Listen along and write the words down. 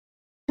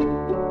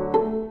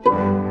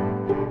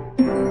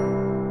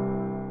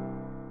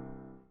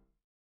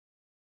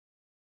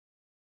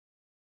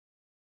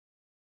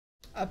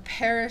A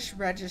parish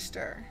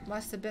register.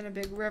 Must have been a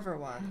big river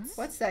once.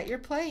 What's that you're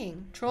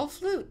playing? Troll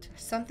flute.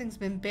 Something's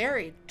been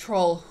buried.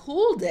 Troll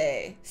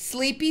hulde.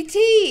 Sleepy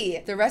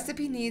tea. The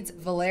recipe needs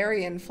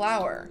valerian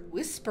flower,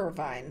 whisper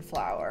vine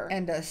flower,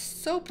 and a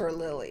soper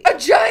lily. A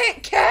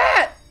giant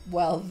cat!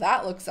 Well,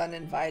 that looks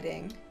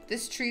uninviting.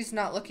 This tree's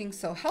not looking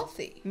so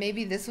healthy.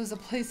 Maybe this was a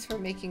place for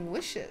making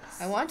wishes.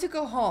 I want to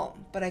go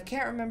home, but I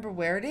can't remember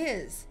where it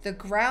is. The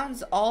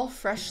ground's all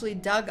freshly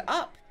dug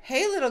up.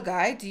 Hey, little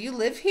guy, do you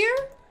live here?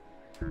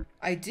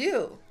 I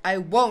do. I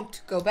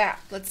won't go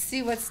back. Let's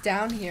see what's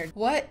down here.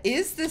 What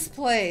is this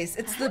place?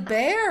 It's the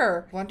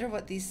bear. Wonder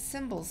what these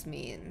symbols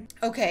mean.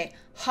 Okay,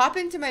 hop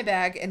into my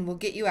bag and we'll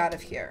get you out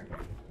of here.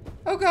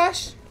 Oh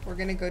gosh, we're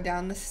gonna go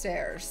down the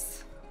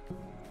stairs.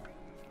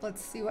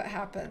 Let's see what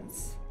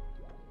happens.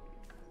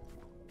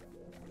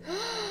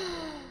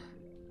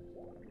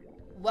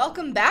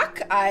 Welcome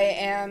back. I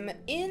am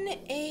in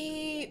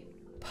a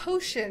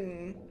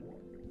potion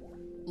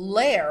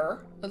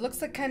lair. It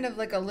looks like kind of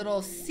like a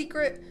little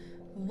secret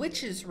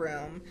witch's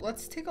room.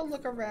 Let's take a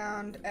look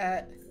around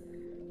at...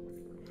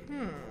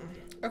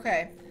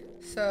 Okay,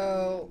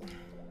 so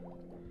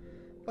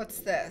what's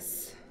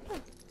this?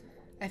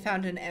 I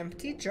found an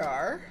empty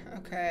jar.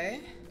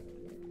 Okay.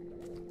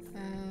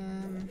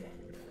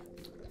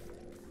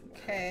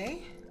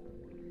 Okay.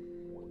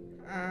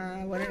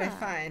 What did I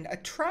find? A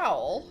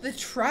trowel. The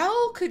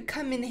trowel could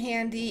come in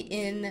handy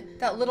in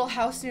that little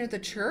house near the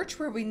church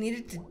where we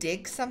needed to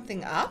dig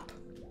something up.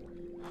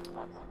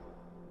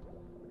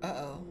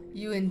 Uh-oh.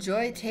 You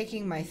enjoy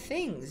taking my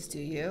things, do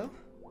you?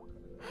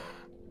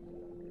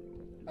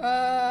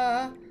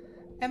 Am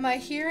I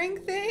hearing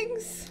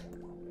things?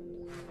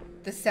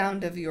 The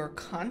sound of your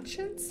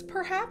conscience,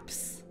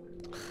 perhaps?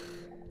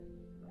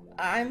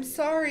 I'm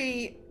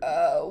sorry,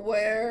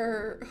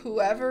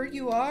 whoever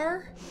you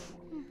are.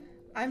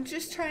 I'm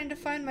just trying to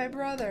find my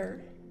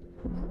brother.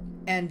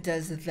 And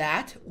does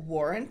that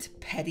warrant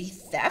petty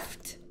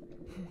theft?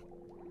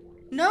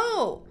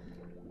 No,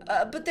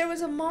 but there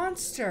was a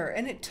monster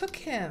and it took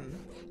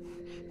him.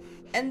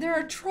 And there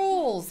are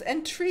trolls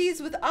and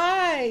trees with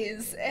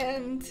eyes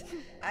and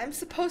I'm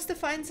supposed to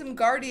find some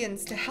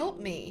guardians to help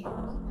me.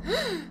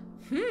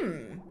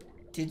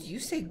 Did you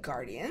say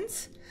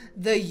guardians?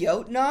 The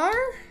Jotnar?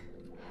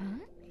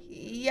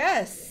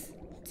 Yes.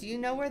 Do you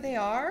know where they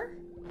are?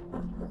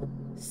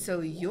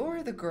 So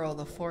you're the girl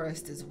the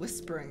forest is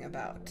whispering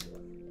about.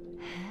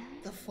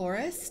 The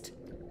forest?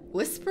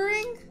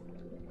 Whispering?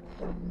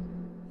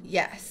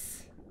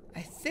 Yes. I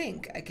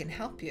think I can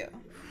help you.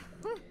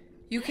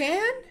 You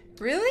can?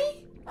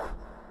 Really?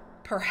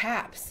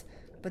 Perhaps,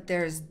 but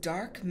there is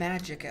dark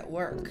magic at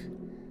work.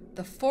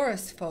 The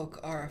forest folk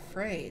are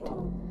afraid.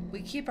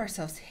 We keep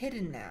ourselves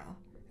hidden now,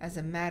 as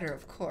a matter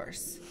of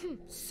course.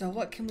 So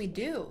what can we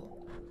do?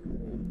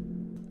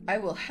 I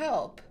will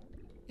help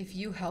if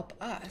you help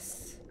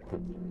us.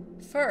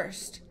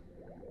 First,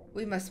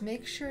 we must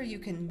make sure you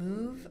can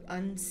move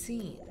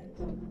unseen.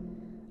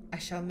 I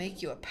shall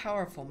make you a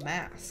powerful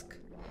mask.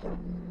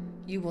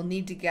 You will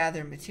need to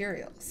gather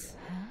materials.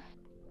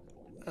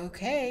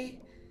 Okay,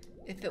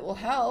 if it will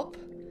help,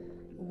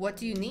 what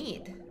do you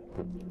need?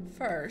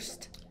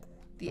 First,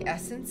 the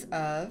essence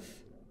of...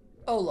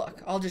 Oh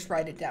look, I'll just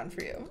write it down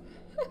for you.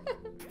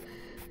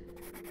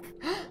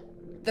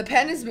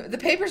 The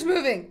paper's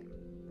moving.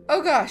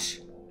 Oh gosh.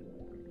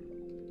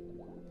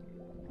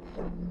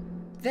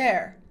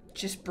 There,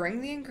 just bring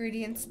the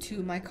ingredients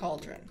to my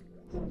cauldron.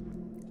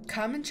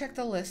 Come and check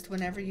the list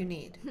whenever you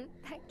need.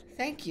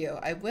 Thank you,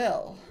 I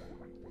will.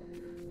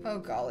 Oh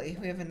golly,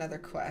 we have another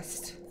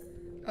quest.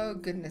 Oh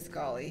goodness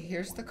golly,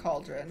 here's the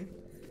cauldron.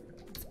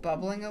 It's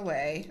bubbling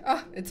away.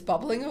 Oh, it's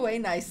bubbling away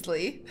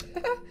nicely.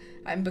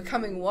 I'm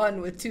becoming one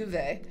with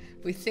Tuve.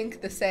 We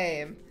think the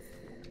same.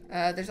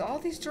 There's all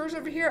these drawers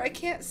over here. I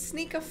can't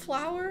sneak a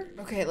flower.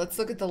 Okay, let's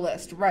look at the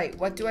list. Right,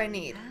 what do I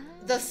need?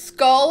 The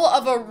skull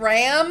of a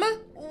ram?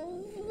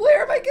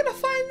 Where am I gonna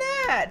find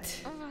that?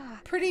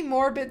 Pretty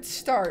morbid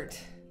start.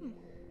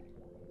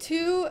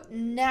 2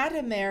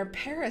 Natamare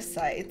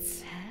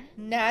parasites.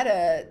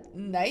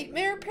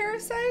 Nightmare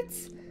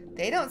parasites?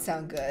 They don't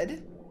sound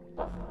good.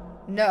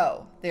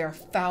 No, they are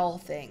foul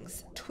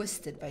things,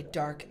 twisted by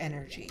dark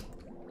energy.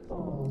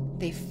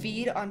 They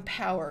feed on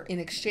power in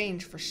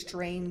exchange for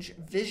strange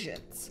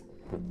visions.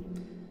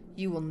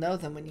 You will know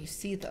them when you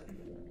see them.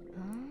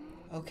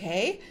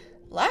 Okay,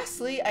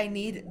 lastly, I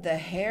need the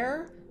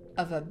hair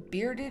of a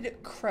bearded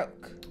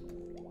croak.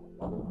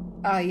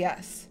 Ah,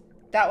 yes.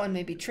 That one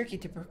may be tricky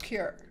to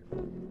procure.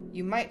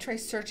 You might try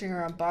searching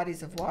around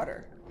bodies of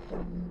water.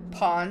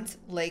 Ponds,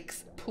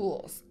 lakes,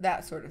 pools,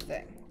 that sort of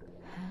thing.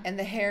 And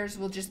the hairs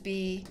will just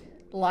be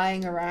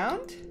lying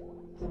around?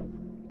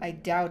 I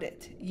doubt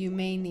it. You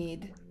may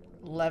need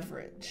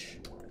leverage.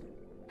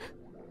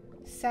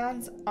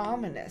 Sounds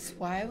ominous.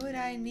 Why would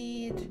I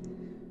need...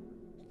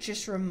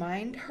 Just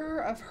remind her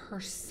of her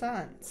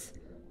sons.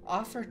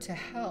 Offer to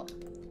help.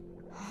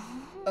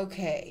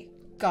 Okay,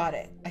 got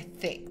it, I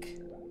think.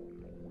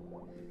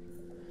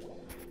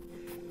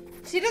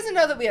 She doesn't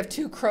know that we have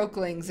 2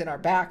 croaklings in our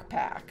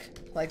backpack.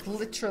 Like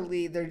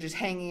literally, they're just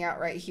hanging out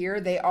right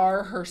here. They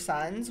are her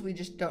sons. We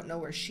just don't know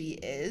where she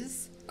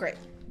is. Great.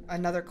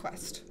 Another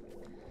quest.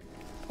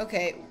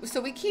 Okay,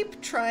 so we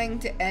keep trying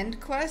to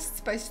end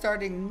quests by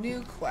starting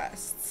new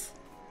quests.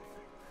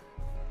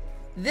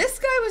 This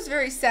guy was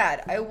very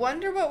sad. I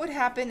wonder what would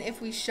happen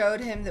if we showed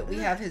him that we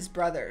have his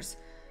brothers.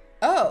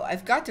 Oh,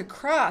 I've got to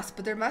cross,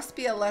 but there must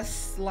be a less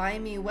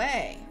slimy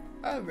way.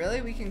 Oh,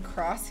 really? We can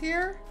cross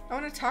here? I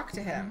want to talk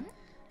to him.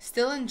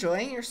 Still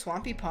enjoying your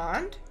swampy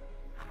pond?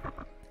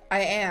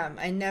 I am.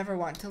 I never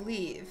want to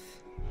leave.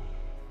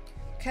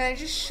 Can I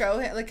just show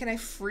him? Like, can I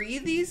free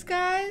these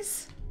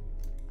guys?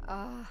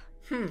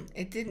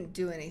 It didn't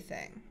do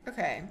anything.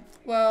 Okay.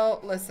 Well,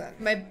 listen.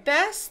 My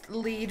best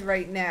lead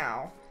right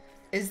now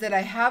is that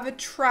I have a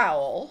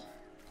trowel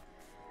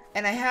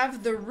and I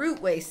have the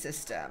rootway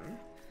system.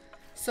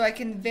 So I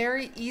can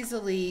very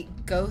easily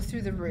go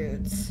through the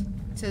roots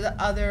to the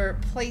other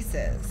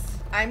places.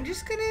 I'm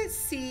just gonna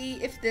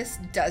see if this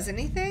does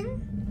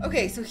anything.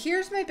 Okay, so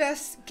here's my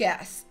best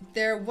guess.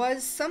 There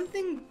was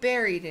something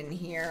buried in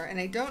here, and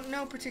I don't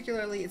know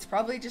particularly, it's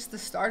probably just the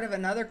start of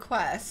another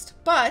quest,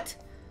 but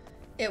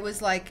it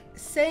was like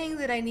saying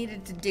that I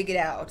needed to dig it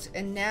out,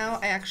 and now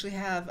I actually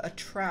have a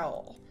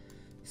trowel.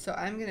 So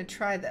I'm gonna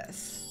try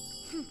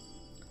this.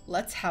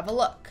 Let's have a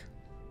look.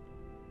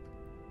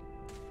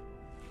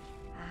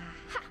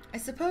 I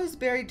suppose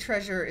buried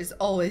treasure is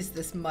always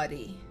this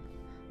muddy.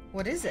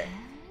 What is it?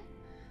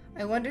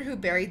 I wonder who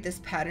buried this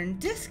patterned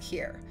disc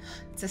here.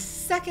 It's a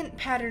second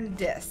patterned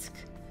disc.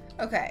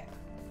 Okay,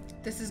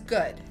 this is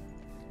good.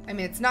 I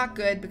mean, it's not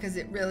good because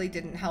it really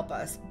didn't help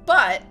us,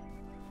 but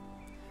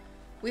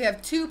we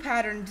have 2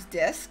 patterned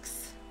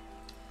discs.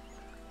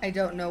 I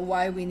don't know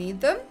why we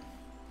need them,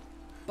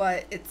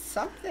 but it's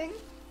something.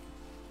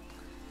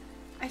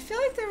 I feel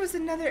like there was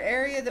another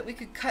area that we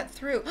could cut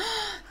through.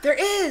 There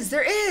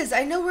is!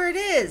 I know where it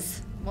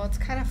is! Well, it's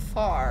kind of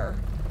far.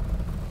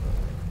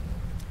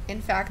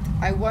 In fact,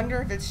 I wonder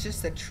if it's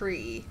just a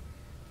tree,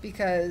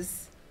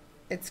 because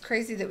it's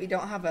crazy that we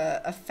don't have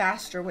a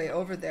faster way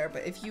over there.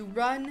 But if you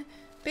run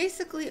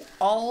basically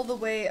all the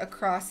way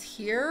across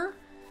here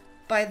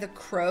by the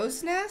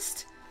crow's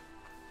nest,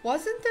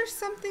 wasn't there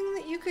something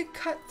that you could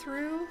cut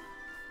through?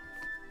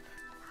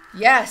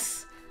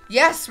 Yes!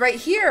 Yes, right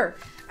here!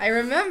 I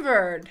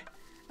remembered.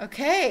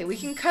 Okay, we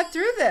can cut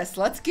through this.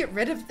 Let's get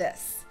rid of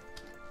this.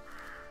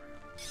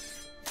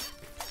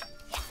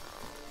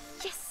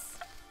 Yes.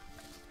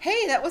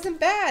 Hey, that wasn't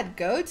bad.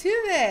 Go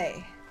to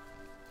they.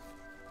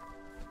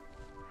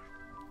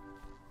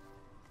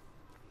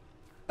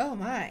 Oh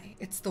my,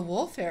 it's the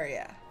wolf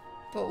area.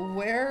 But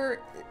where?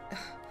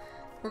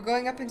 We're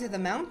going up into the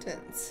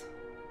mountains.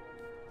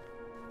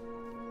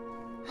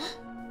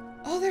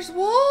 Oh, there's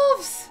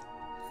wolves.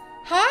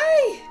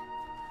 Hi.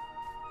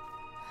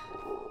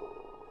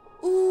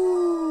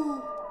 Ooh.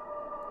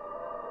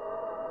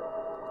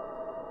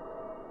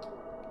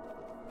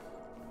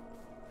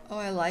 Oh,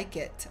 I like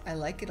it. I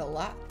like it a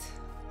lot.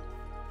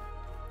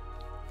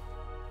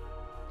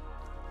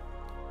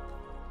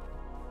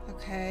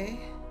 Okay.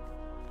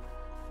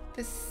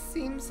 This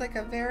seems like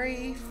a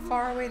very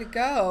far way to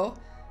go.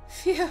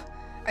 Phew.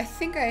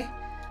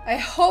 I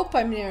hope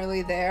I'm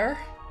nearly there.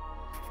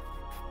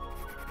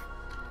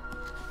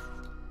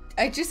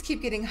 I just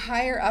keep getting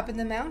higher up in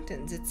the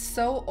mountains. It's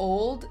so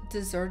old,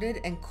 deserted,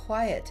 and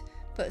quiet,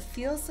 but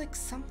feels like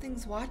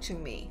something's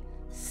watching me.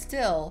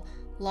 Still,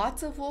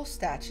 lots of wolf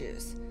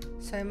statues,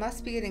 so I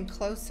must be getting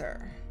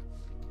closer.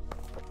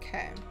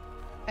 Okay.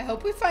 I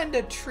hope we find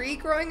a tree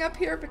growing up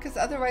here, because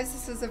otherwise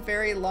this is a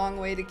very long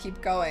way to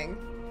keep going.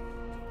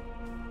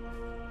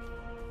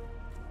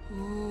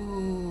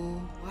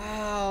 Ooh,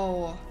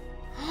 wow.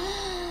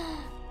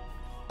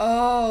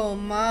 Oh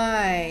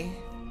my.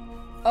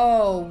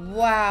 Oh,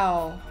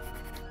 wow.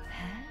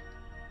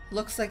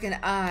 Looks like an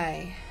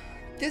eye.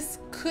 This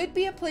could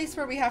be a place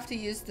where we have to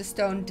use the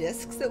stone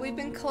discs that we've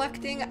been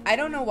collecting. I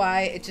don't know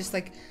why. It just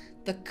like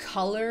the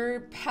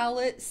color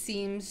palette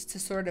seems to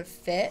sort of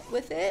fit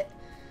with it.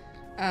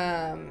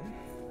 Oh,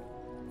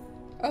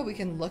 we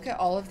can look at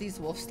all of these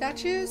wolf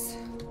statues.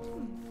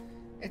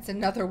 It's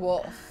another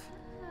wolf.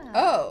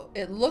 Oh,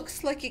 it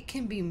looks like it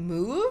can be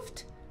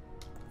moved?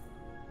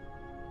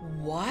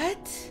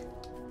 What?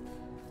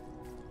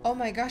 Oh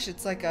my gosh,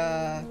 it's like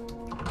a...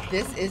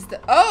 This is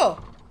the...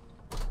 Oh!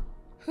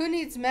 Who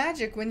needs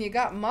magic when you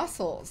got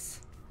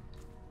muscles?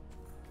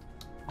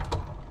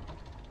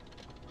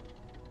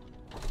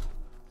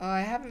 Oh, I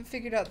haven't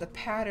figured out the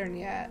pattern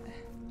yet.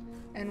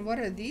 And what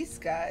are these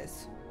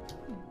guys?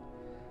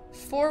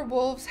 4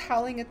 wolves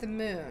howling at the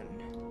moon.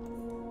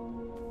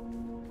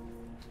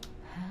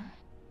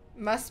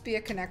 Must be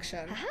a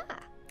connection.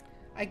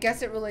 I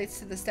guess it relates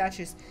to the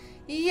statues.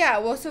 Yeah,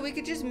 well, so we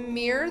could just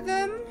mirror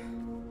them?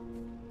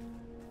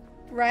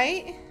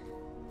 Right?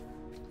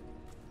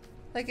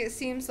 Like, it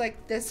seems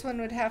like this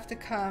one would have to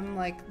come,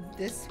 like,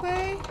 this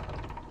way?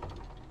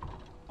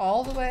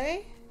 All the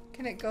way?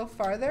 Can it go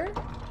farther?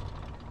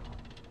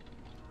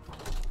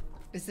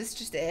 Is this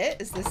just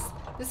it? Is this...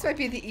 This might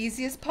be the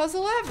easiest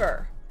puzzle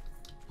ever.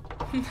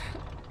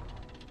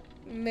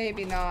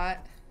 Maybe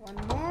not.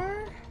 One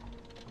more?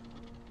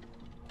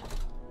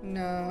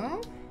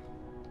 No.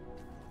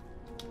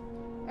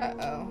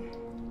 Uh-oh.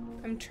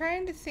 I'm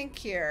trying to think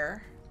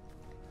here.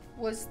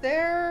 Was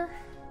there...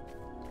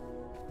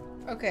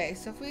 Okay,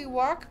 so if we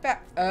walk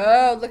back...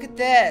 Oh, look at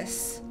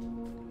this.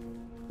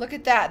 Look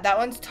at that. That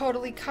one's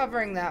totally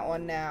covering that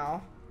one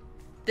now.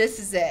 This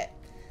is it.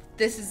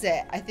 This is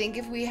it. I think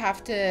if we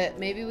have to...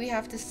 Maybe we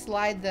have to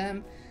slide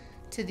them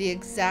to the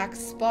exact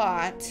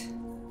spot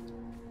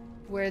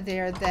where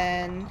they're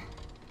then...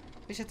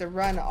 We just have to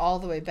run all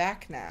the way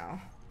back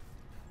now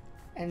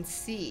and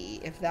see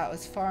if that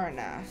was far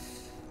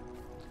enough.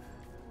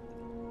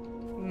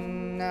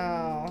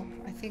 No.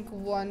 I think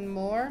one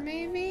more,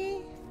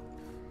 maybe?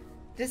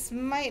 This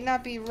might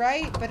not be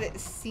right, but it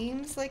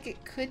seems like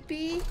it could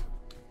be.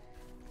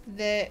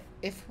 That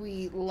if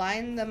we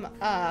line them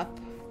up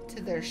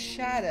to their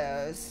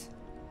shadows...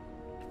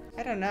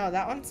 I don't know.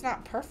 That one's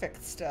not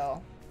perfect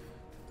still.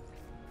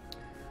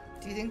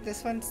 Do you think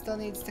this one still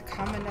needs to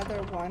come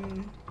another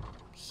one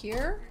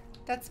here?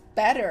 That's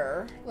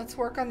better. Let's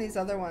work on these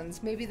other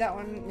ones. Maybe that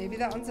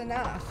one's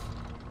enough.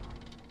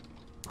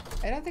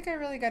 I don't think I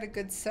really got a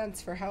good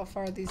sense for how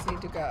far these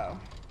need to go.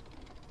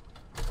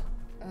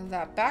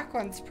 That back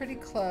one's pretty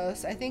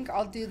close. I think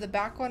I'll do the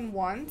back one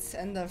once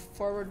and the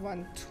forward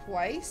one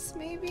twice,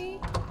 maybe?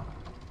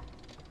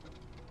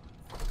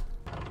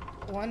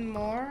 One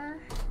more.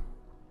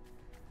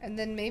 And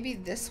then maybe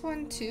this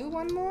one too,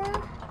 one more?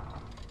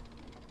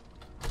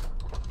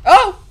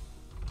 Oh!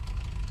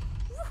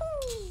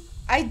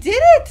 I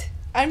did it!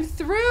 I'm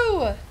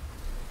through!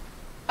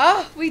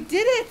 Oh, we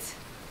did it!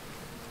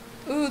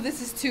 Ooh,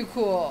 this is too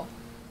cool.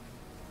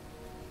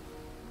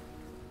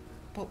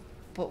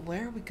 But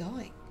where are we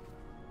going?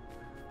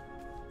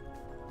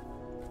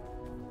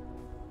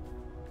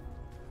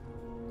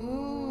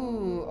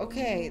 Ooh,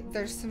 okay.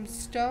 There's some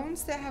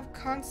stones that have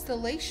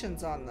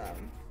constellations on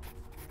them.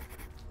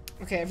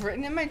 Okay, I've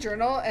written in my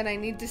journal and I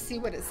need to see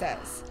what it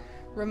says.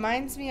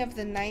 Reminds me of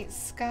the night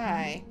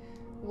sky.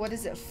 What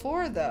is it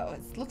for, though?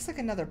 It looks like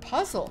another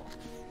puzzle.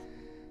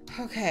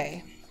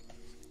 Okay.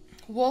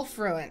 Wolf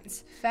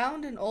ruins.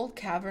 Found an old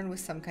cavern with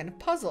some kind of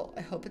puzzle.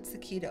 I hope it's the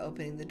key to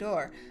opening the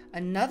door.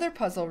 Another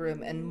puzzle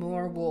room and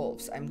more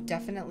wolves. I'm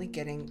definitely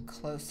getting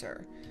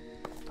closer.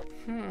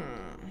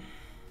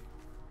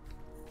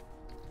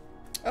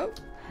 Oh.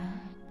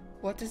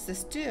 What does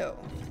this do?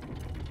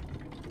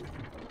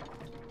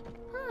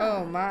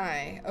 Oh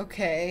my.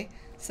 Okay.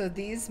 So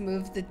these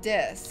move the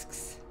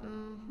discs.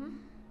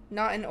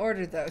 Not in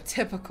order though.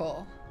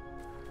 Typical.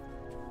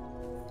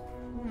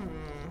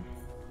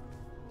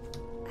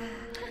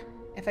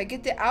 If I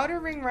get the outer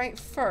ring right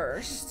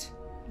first,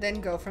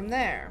 then go from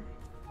there.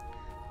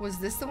 Was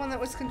this the one that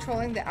was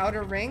controlling the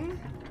outer ring?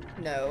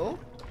 No.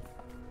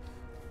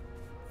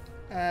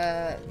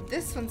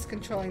 This one's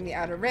controlling the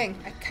outer ring.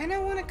 I kind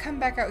of want to come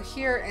back out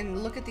here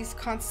and look at these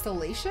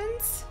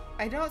constellations.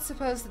 I don't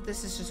suppose that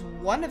this is just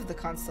one of the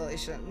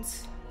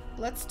constellations.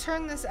 Let's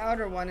turn this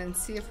outer one and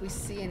see if we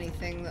see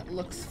anything that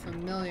looks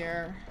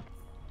familiar.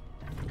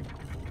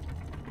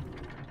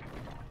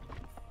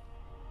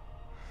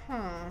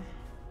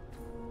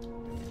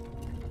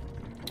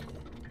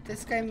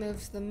 This guy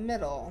moves the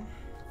middle.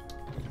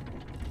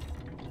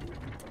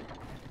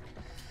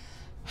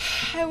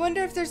 I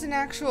wonder if there's an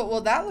actual...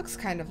 Well, that looks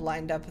kind of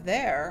lined up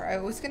there. I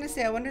was going to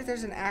say, I wonder if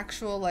there's an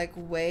actual, like,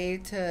 way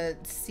to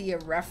see a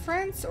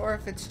reference, or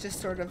if it's just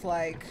sort of,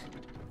 like,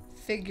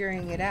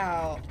 figuring it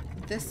out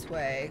this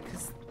way,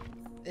 because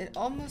it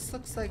almost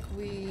looks like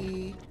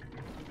we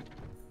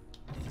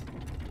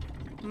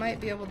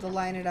might be able to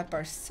line it up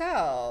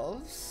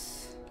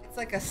ourselves. It's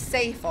like a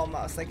safe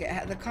almost, like it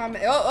had the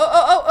comment.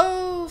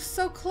 Oh,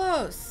 so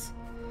close.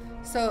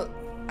 So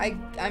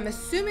I'm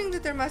assuming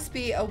that there must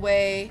be a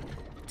way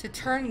to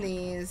turn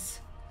these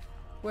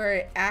where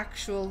it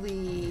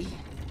actually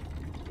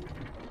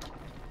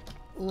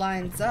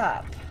lines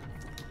up.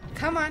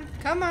 Come on,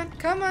 come on,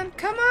 come on,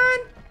 come on.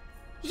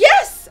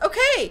 Yes!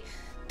 Okay,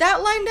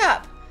 that lined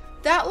up.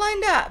 That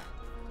lined up.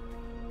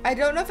 I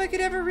don't know if I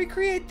could ever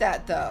recreate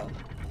that though.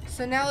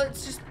 So now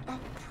let's just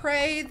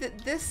pray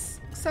that this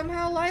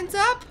somehow lines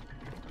up.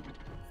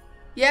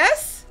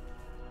 Yes?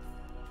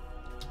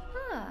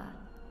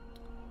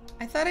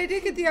 I thought I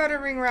did get the outer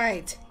ring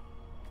right.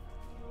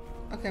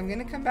 Okay, I'm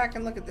gonna come back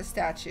and look at the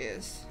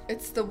statues.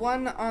 It's the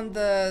one on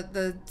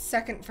the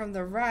second from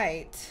the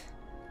right.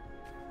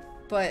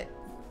 But,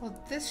 well,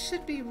 this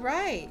should be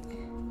right.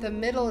 The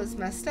middle is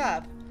messed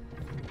up.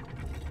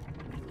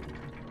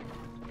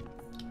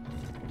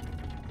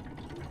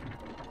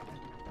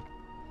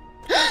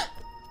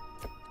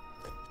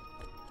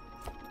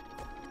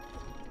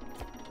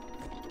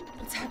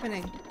 What's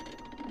happening?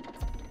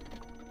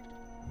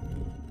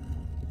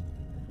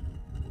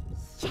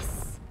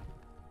 Yes!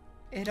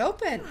 It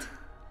opened.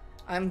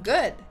 I'm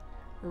good.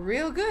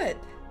 Real good.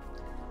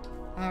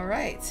 All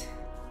right.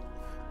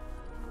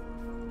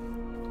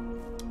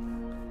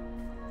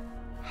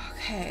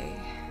 Okay.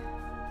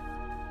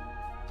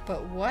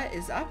 But what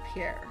is up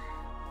here?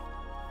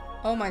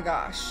 Oh my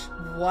gosh.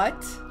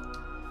 What?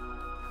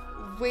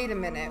 Wait a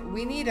minute.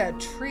 We need a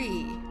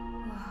tree.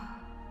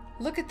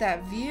 Look at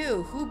that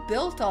view. Who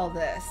built all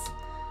this?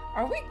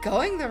 Are we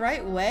going the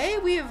right way?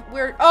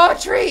 Oh, a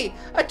tree!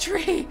 A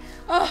tree!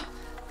 Oh,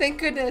 thank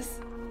goodness.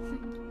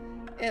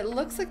 It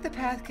looks like the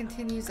path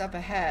continues up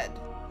ahead.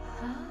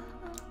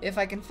 If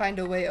I can find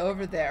a way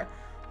over there.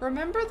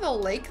 Remember the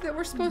lake that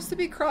we're supposed to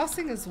be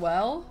crossing as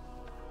well?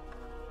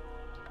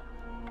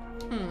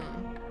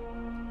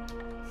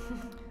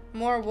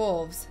 More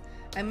wolves.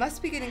 I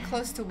must be getting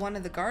close to one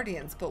of the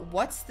guardians, but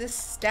what's this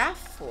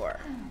staff for?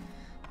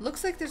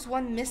 Looks like there's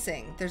one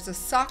missing. There's a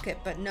socket,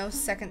 but no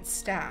second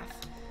staff.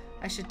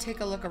 I should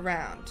take a look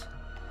around.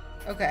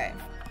 Okay.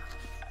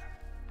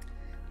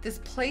 This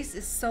place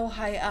is so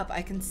high up,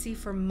 I can see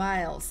for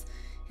miles.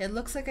 It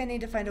looks like I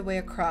need to find a way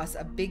across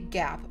a big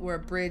gap where a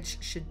bridge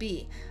should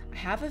be. I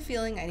have a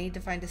feeling I need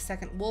to find a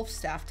second wolf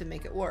staff to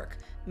make it work.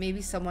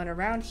 Maybe someone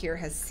around here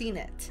has seen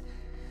it.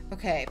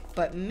 Okay,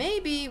 but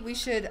maybe we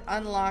should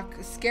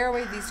scare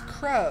away these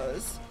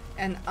crows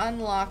and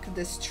unlock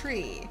this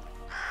tree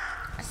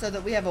so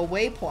that we have a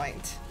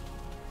waypoint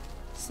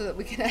so that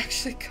we can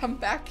actually come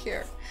back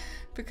here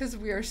because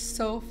we are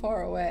so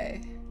far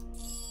away.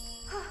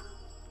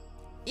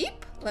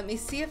 Eep, let me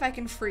see if I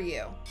can free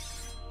you.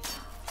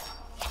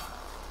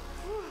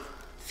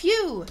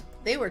 Phew,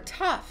 they were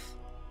tough.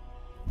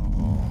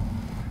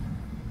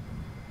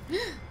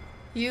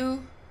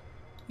 You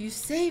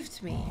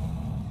saved me.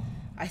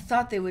 I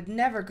thought they would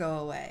never go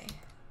away.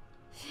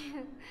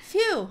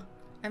 Phew,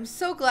 I'm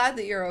so glad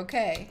that you're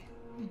okay.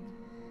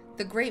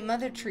 The Great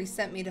Mother Tree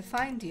sent me to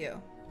find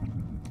you.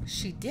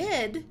 She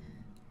did?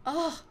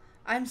 Oh,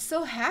 I'm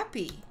so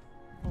happy.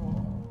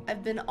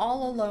 I've been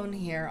all alone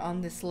here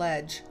on this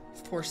ledge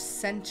for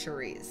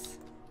centuries.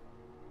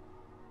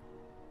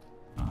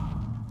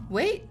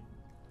 Wait,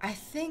 I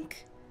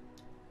think...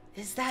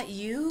 Is that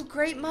you,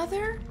 Great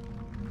Mother?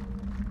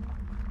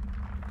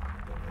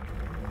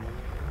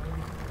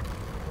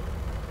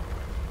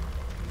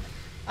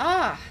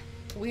 Ah,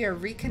 we are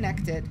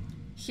reconnected.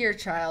 Here,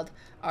 child.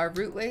 Our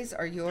routeways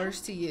are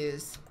yours to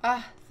use.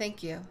 Ah,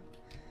 thank you.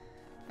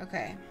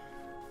 Okay.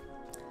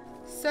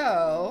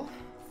 So...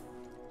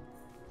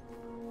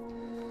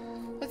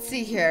 let's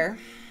see here.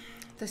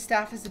 The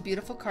staff has a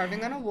beautiful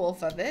carving on a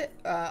wolf on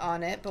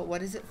it, but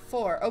what is it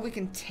for? Oh, we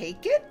can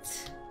take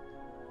it?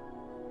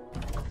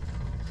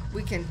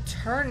 We can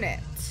turn it.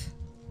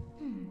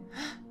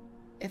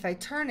 If I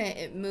turn it,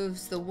 it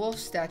moves the wolf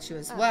statue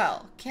as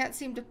well. Can't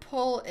seem to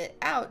pull it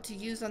out to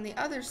use on the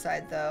other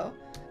side, though.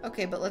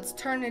 Okay, but let's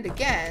turn it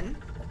again.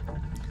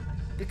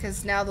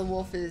 Because now the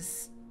wolf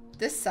is...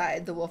 this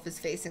side, the wolf is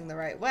facing the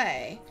right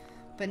way.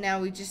 But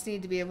now we just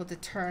need to be able to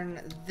turn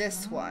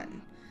this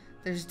one.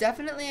 There's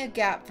definitely a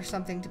gap for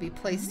something to be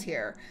placed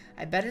here.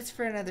 I bet it's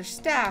for another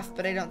staff,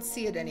 but I don't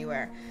see it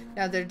anywhere.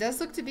 Now, there does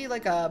look to be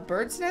like a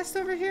bird's nest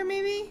over here,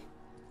 maybe?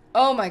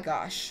 Oh my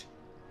gosh.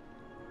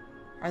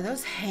 Are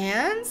those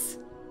hands?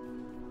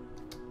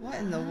 What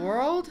in the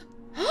world?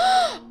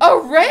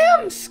 A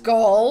ram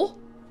skull?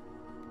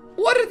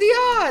 What are the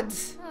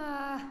odds?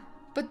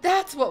 But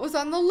that's what was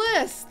on the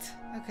list.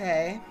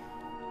 Okay.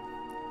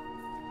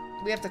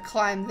 We have to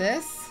climb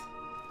this?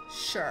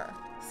 Sure.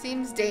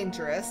 Seems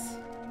dangerous.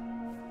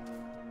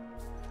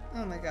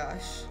 Oh my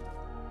gosh.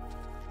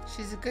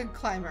 She's a good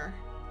climber.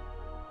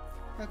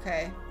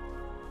 Okay.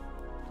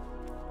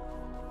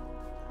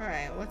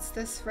 Alright, what's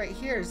this right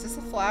here? Is this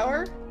a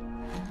flower?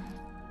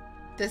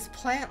 This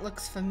plant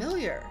looks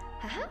familiar.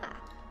 Aha.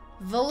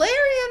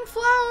 Valerian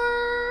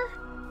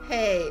flower!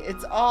 Hey,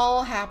 it's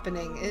all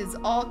happening. It is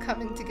all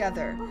coming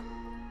together.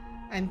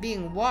 I'm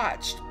being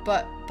watched,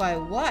 but by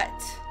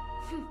what?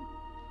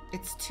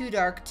 It's too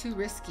dark, too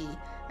risky.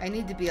 I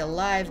need to be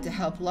alive to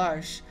help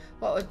Larsh.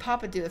 What would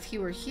Papa do if he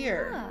were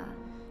here?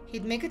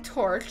 He'd make a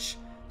torch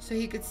so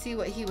he could see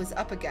what he was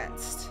up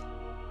against.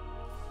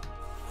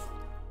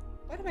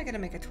 What am I going to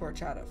make a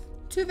torch out of?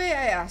 Tuve,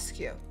 I ask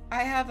you.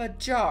 I have a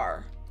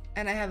jar,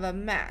 and I have a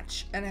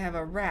match, and I have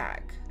a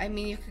rag. I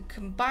mean, you could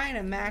combine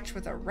a match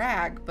with a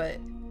rag, but...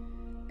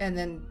 and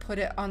then put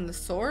it on the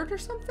sword or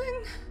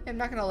something? I'm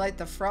not going to light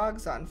the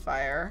frogs on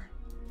fire.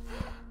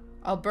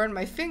 I'll burn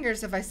my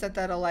fingers if I set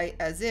that alight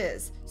as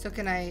is. So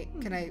can I,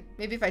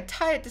 maybe if I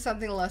tie it to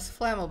something less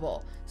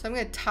flammable. So I'm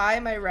going to tie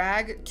my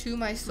rag to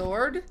my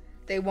sword.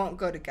 They won't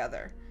go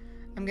together.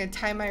 I'm going to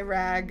tie my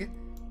rag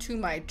to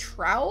my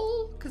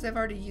trowel because I've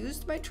already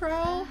used my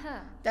trowel.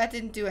 That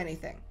didn't do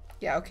anything.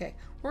 Yeah, okay.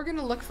 We're going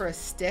to look for a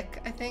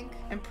stick, I think.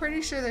 I'm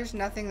pretty sure there's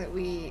nothing that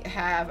we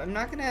have. I'm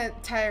not going to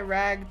tie a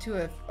rag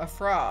to a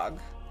frog.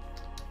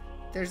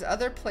 There's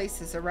other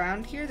places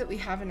around here that we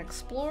haven't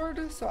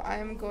explored, so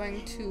I'm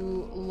going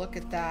to look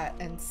at that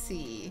and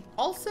see.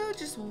 Also,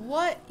 just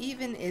what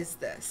even is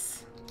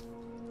this?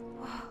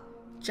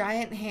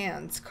 Giant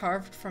hands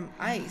carved from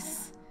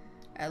ice.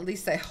 At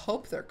least I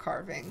hope they're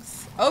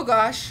carvings. Oh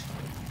gosh.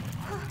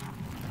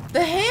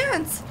 The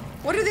hands!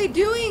 What are they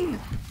doing?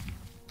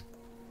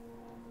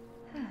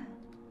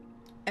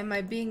 Am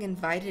I being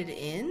invited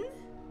in?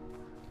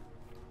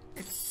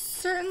 It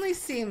certainly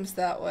seems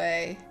that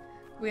way.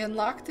 We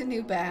unlocked a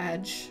new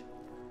badge.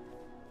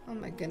 Oh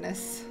my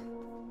goodness.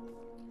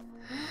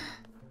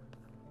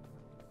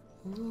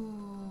 Ooh.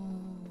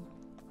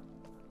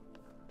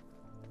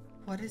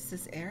 What is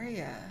this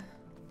area?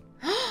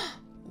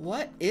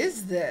 What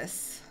is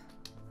this?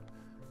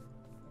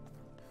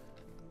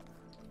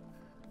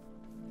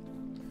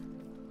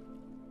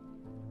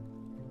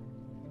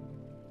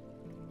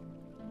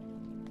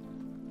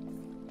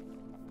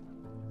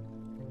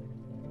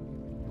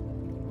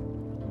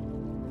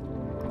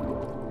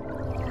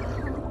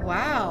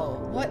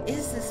 Wow, what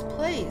is this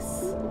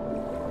place?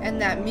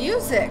 And that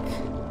music!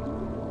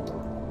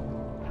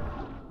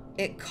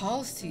 It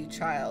calls to you,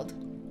 child.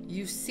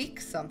 You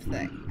seek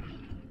something.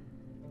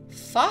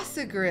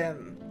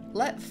 Fossegrim.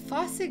 Let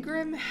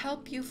Fossegrim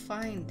help you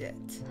find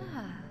it.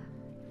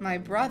 My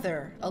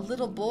brother, a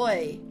little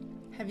boy.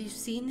 Have you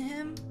seen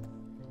him?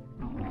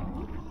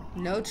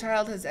 No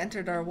child has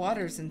entered our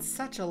waters in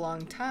such a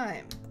long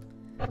time.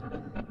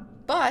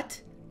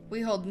 But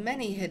we hold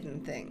many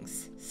hidden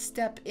things.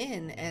 Step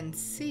in and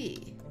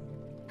see.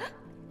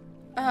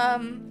 I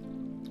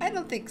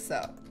don't think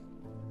so.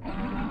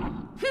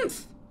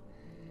 Humph!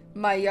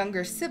 My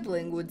younger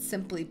sibling would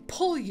simply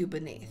pull you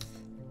beneath.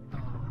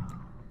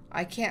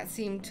 I can't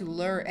seem to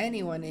lure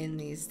anyone in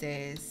these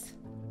days.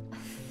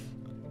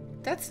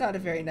 That's not a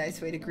very nice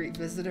way to greet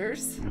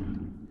visitors.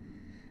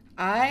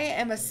 I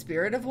am a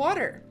spirit of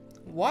water.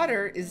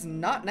 Water is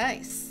not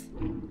nice.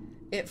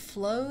 It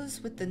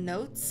flows with the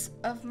notes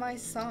of my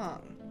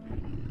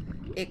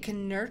song. It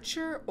can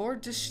nurture or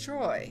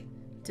destroy,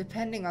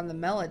 depending on the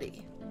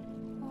melody.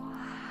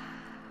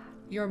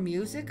 Your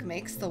music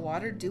makes the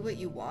water do what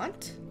you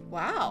want?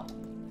 Wow.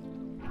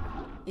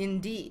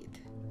 Indeed.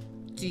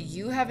 Do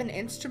you have an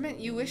instrument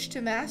you wish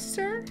to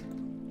master?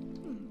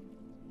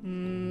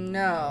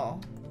 No.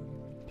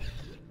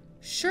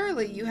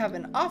 Surely you have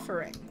an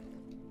offering.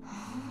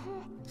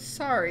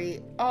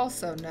 Sorry,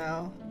 also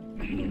no.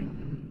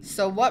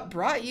 So what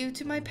brought you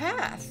to my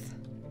path?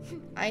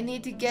 I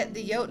need to get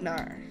the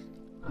Jotnar.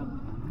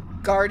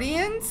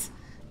 Guardians?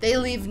 They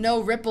leave no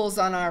ripples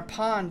on our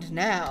pond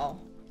now.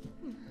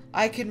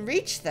 I can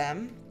reach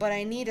them, but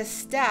I need a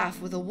staff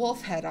with a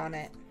wolf head on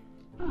it.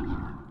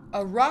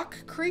 A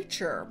rock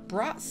creature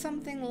brought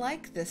something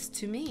like this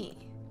to me.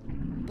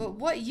 But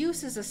what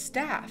use is a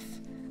staff?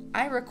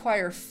 I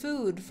require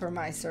food for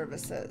my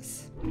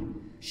services.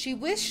 She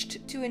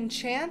wished to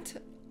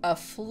enchant a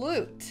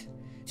flute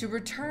to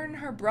return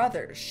her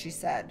brothers, she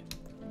said.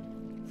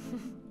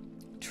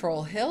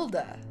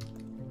 Trollhilda.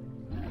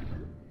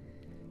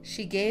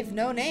 She gave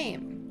no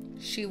name.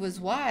 She was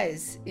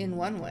wise in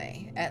one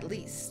way, at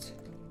least.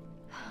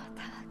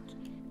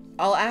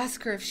 I'll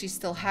ask her if she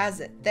still has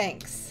it.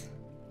 Thanks.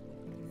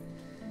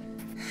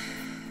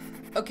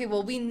 Okay,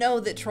 well, we know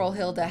that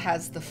Trollhilda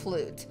has the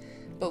flute,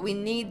 but we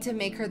need to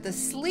make her the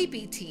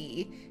sleepy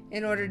tea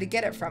in order to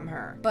get it from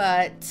her.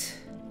 But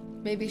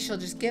maybe she'll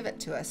just give it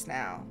to us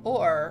now.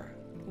 Or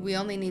we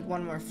only need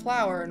one more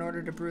flower in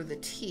order to brew the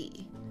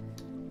tea.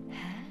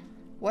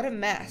 What a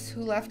mess.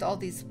 Who left all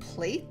these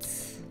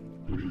plates?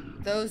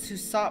 Those who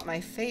sought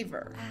my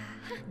favor.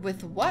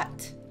 With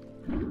what?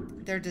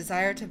 Their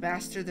desire to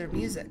master their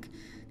music,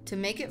 to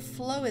make it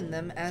flow in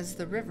them as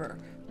the river,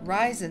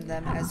 rise in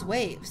them as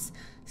waves.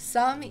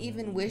 Some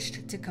even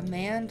wished to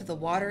command the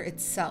water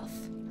itself.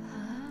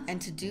 And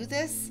to do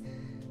this,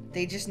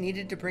 they just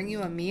needed to bring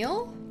you a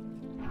meal?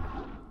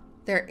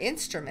 Their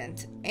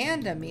instrument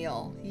and a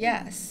meal,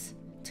 yes.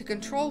 To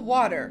control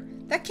water,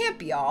 that can't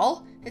be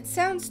all. It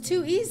sounds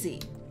too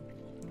easy.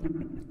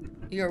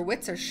 Your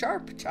wits are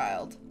sharp,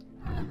 child.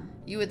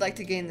 You would like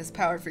to gain this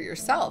power for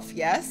yourself,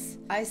 yes?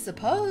 I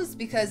suppose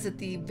because at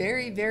the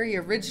very, very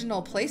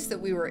original place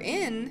that we were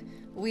in,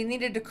 we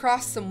needed to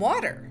cross some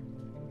water.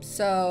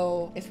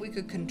 So if we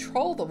could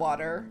control the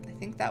water, I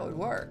think that would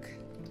work.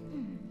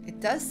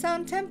 It does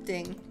sound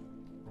tempting.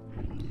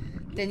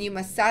 Then you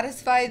must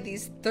satisfy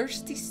these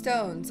thirsty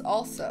stones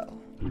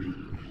also.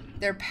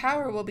 Their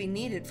power will be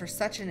needed for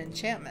such an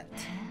enchantment.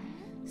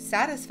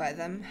 Satisfy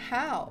them?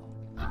 How?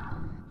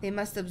 They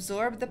must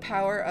absorb the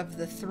power of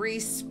the 3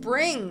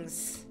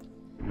 springs.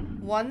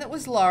 One that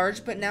was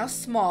large but now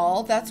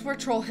small, that's where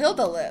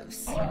Trollhilda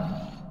lives.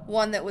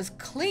 One that was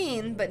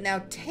clean but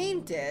now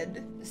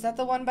tainted, is that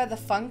the one by the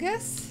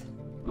fungus?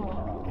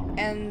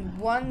 And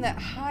one that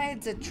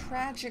hides a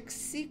tragic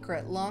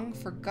secret long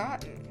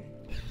forgotten.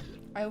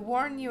 I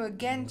warn you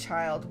again,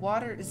 child,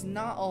 water is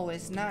not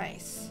always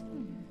nice.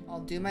 I'll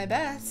do my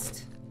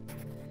best.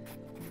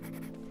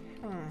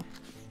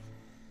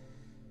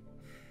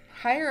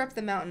 Higher up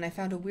the mountain, I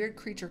found a weird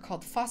creature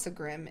called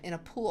Fossegrim in a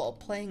pool,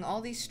 playing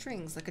all these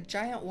strings like a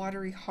giant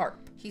watery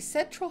harp. He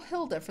said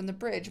Trollhilda from the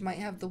bridge might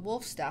have the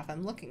wolf staff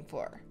I'm looking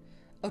for.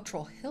 Oh,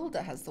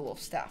 Trollhilda has the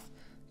wolf staff.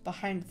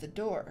 Behind the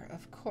door,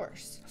 of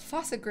course.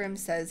 Fossegrim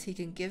says he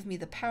can give me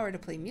the power to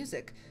play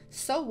music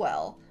so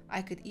well,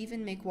 I could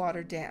even make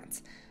water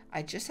dance.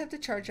 I just have to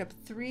charge up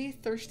 3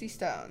 thirsty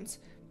stones,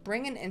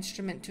 Bring an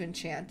instrument to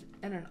enchant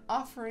and an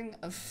offering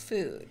of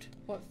food.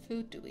 What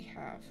food do we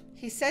have?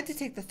 He said to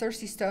take the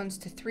thirsty stones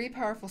to 3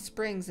 powerful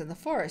springs in the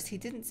forest. He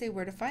didn't say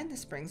where to find the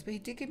springs, but he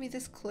did give me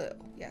this clue.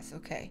 Yes,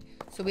 okay.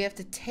 So we have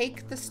to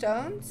take the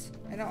stones?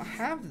 I don't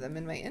have them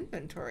in my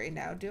inventory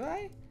now, do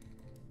I?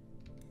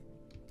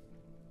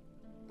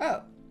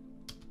 Oh.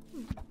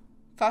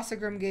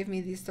 Fossagrim gave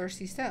me these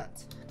thirsty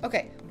stones.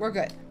 Okay, we're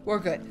good. We're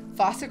good.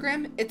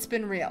 Fossagrim, it's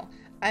been real.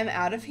 I'm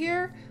out of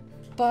here,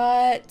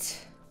 but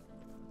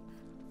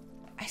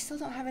I still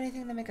don't have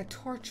anything to make a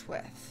torch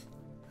with.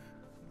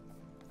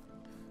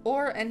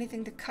 Or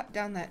anything to cut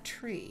down that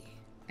tree.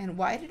 And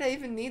why did I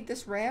even need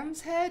this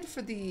ram's head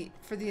for the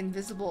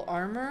invisible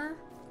armor?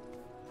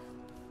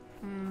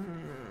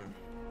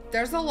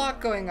 There's a lot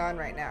going on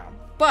right now.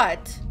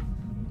 But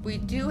we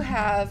do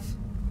have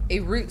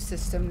a route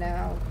system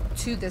now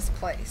to this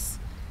place.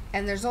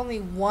 And there's only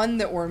one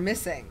that we're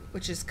missing,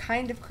 which is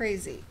kind of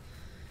crazy.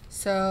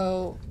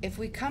 So if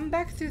we come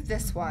back through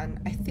this one,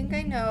 I think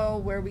I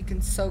know where we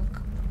can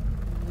soak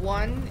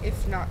 1,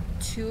 if not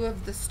 2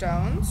 of the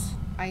stones.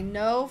 I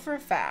know for a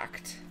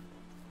fact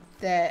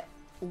that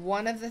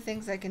one of the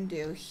things I can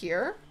do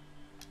here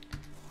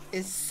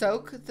is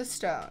soak the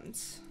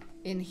stones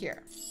in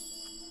here.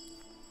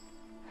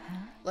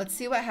 Let's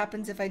see what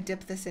happens if I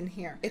dip this in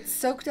here. It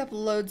soaked up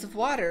loads of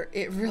water.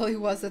 It really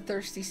was a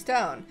thirsty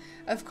stone.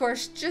 Of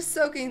course, just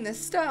soaking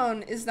this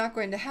stone is not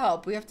going to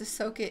help. We have to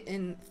soak it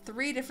in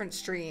 3 different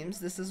streams.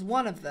 This is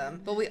one of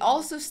them. But we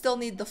also still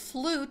need the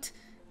flute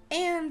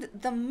and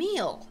the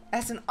meal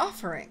as an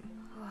offering.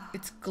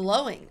 It's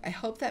glowing. I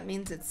hope that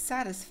means it's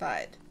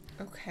satisfied.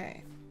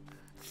 Okay.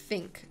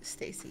 Think,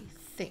 Stacy.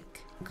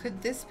 Think.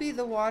 Could this be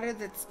the water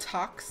that's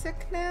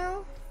toxic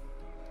now?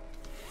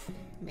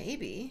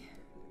 Maybe.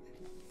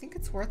 I think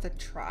it's worth a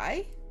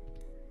try.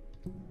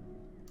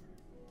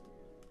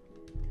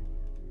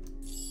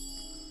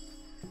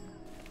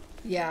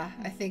 Yeah,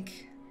 I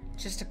think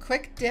just a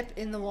quick dip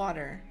in the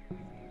water.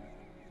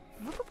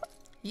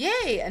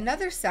 Yay,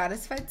 another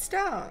satisfied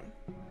stone.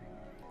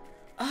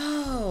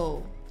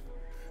 Oh.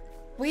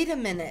 Wait a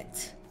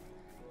minute.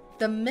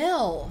 The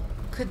mill.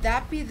 Could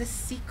that be the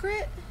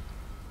secret?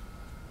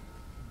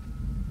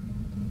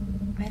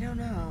 I don't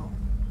know.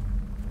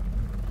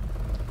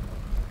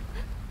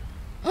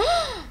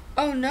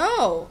 Oh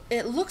no!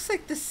 It looks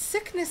like the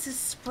sickness is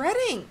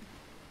spreading.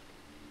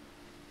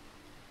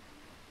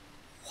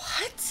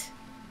 What?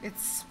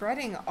 It's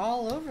spreading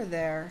all over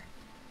there.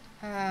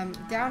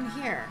 Down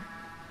here.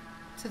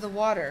 To the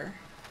water.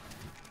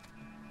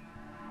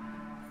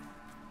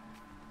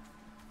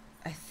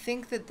 I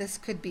think that this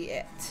could be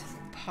it.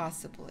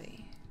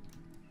 Possibly.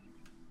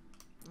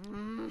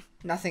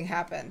 Nothing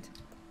happened.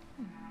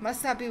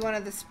 Must not be one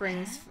of the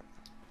springs.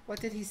 What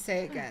did he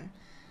say again?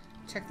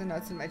 Check the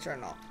notes in my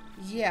journal.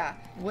 Yeah.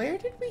 Where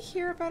did we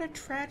hear about a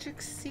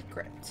tragic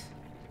secret?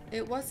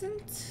 It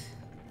wasn't...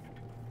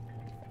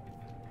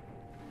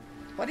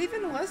 What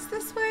even was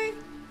this way?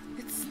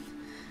 It's...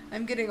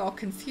 I'm getting all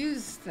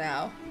confused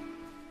now.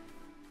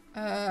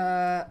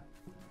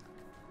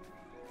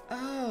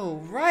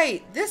 Oh,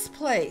 right. This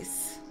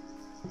place.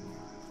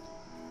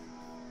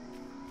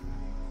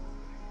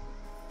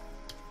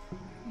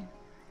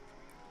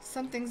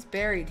 Something's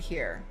buried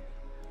here.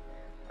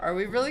 Are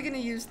we really going to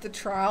use the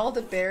trowel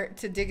to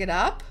dig it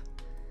up?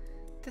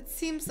 That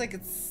seems like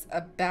it's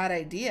a bad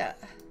idea.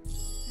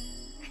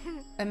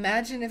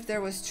 Imagine if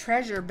there was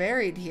treasure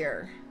buried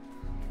here.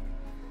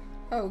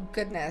 Oh,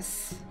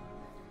 goodness.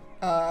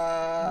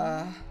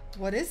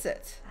 What is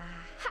it?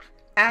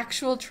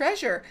 Actual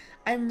treasure.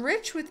 I'm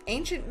rich with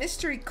ancient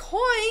mystery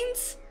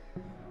coins.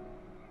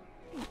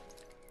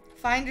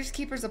 Finders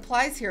keepers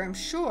applies here, I'm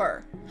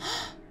sure.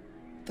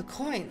 The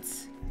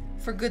coins.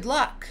 For good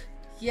luck.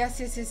 Yes,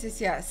 yes, yes,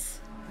 yes, yes.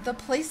 The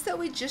place that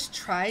we just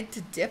tried to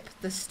dip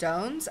the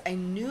stones, I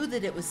knew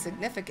that it was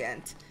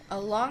significant. A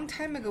long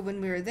time ago when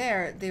we were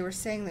there, they were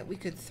saying that we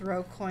could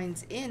throw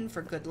coins in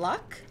for good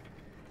luck.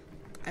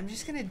 I'm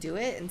just gonna do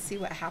it and see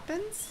what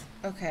happens.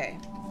 Okay,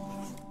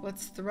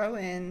 let's throw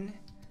in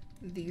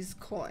these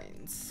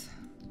coins.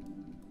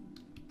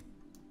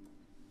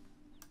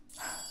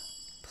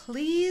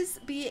 Please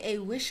be a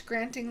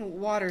wish-granting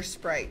water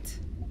sprite.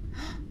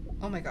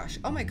 Oh my gosh,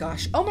 oh my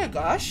gosh, oh my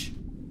gosh!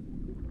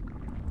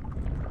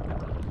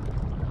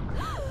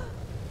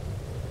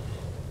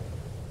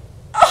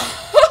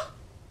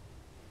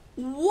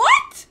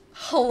 What?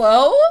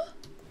 Hello?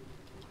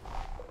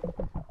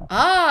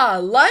 Ah,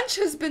 lunch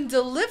has been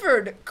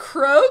delivered.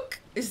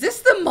 Croak? Is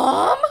this the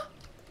mom?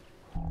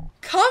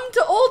 Come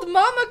to old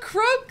Mama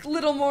Croak,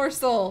 little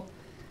morsel.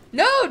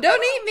 No,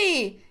 don't eat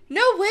me.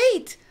 No,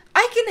 wait.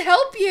 I can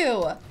help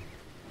you.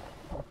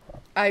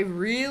 I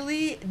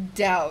really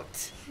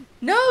doubt.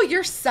 No,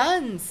 your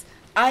sons.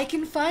 I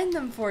can find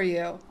them for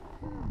you.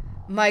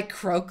 My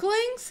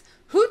croaklings?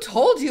 Who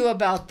told you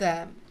about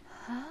them?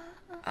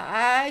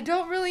 I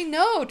don't really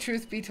know,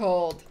 truth be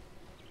told.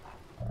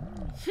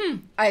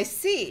 I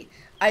see.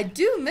 I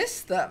do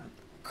miss them.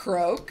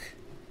 Croak.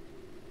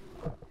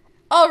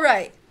 All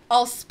right,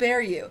 I'll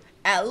spare you.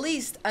 At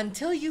least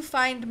until you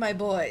find my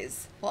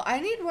boys. Well, I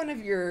need one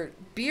of your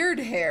beard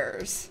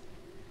hairs.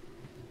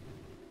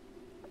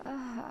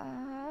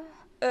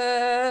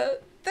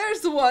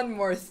 There's one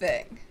more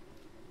thing.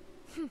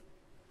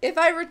 If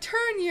I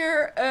return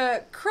your,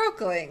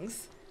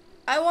 croaklings,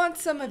 I want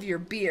some of your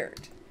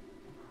beard.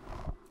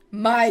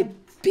 My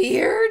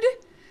beard?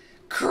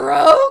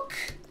 Croak?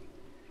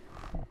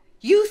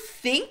 You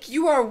think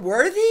you are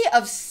worthy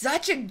of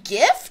such a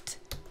gift?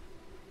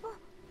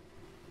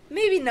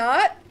 Maybe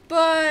not,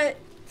 but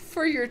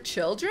for your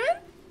children?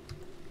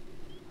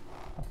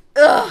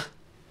 Ugh!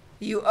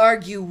 You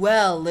argue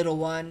well, little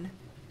one.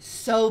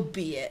 So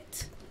be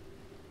it.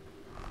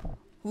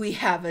 We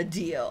have a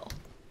deal.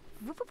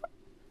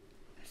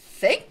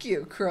 Thank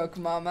you, Croak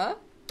Mama.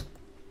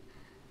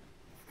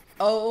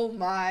 Oh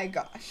my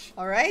gosh.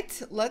 All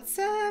right, let's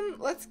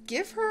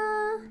give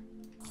her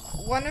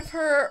one of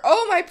her.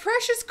 Oh, my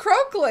precious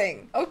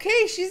croakling.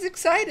 Okay, she's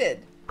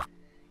excited.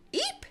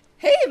 Eep.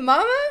 Hey,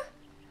 Mama.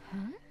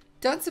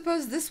 Don't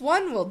suppose this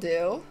one will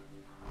do.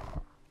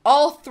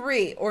 All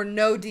three or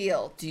no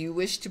deal. Do you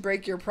wish to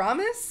break your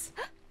promise?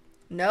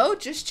 No,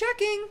 just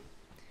checking.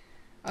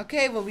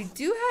 Okay, well, we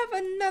do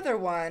have another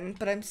one,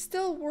 but I'm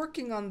still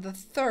working on the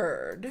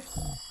third.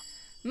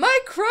 My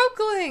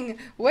croakling,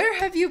 where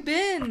have you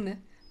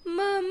been?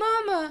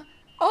 Mama,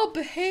 I'll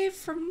behave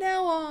from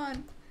now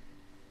on.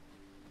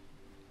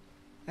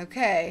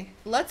 Okay,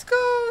 let's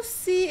go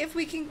see if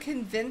we can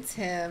convince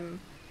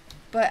him.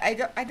 But I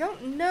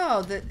don't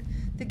know.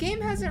 The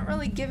game hasn't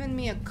really given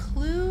me a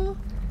clue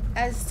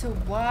as to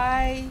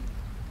why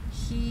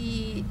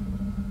he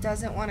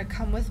doesn't want to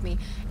come with me.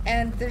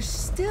 And there's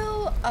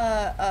still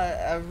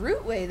a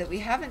route way that we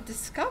haven't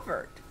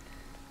discovered.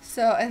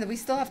 So, and we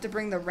still have to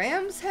bring the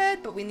ram's head,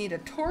 but we need a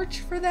torch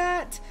for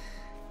that.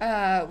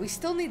 We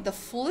still need the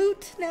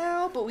flute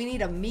now, but we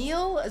need a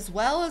meal as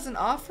well as an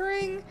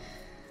offering.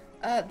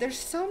 There's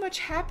so much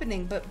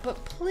happening, but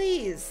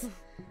please.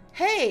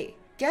 Hey,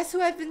 guess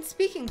who I've been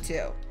speaking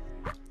to?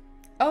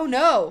 Oh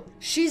no,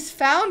 she's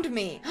found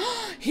me.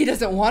 He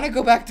doesn't want to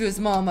go back to his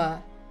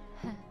mama.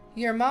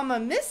 Your mama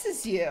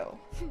misses you.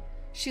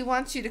 She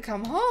wants you to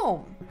come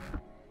home.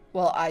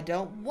 Well, I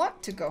don't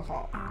want to go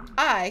home.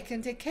 I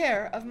can take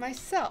care of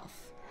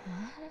myself.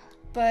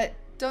 But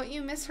don't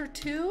you miss her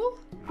too?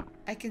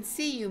 I can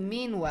see you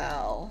mean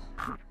well.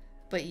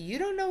 But you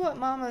don't know what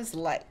Mama's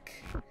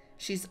like.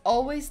 She's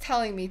always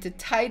telling me to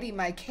tidy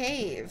my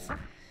cave,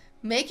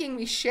 making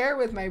me share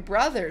with my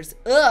brothers.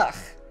 Ugh.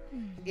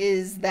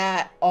 Is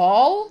that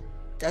all?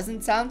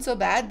 Doesn't sound so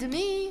bad to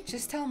me.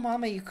 Just tell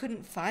Mama you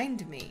couldn't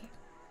find me.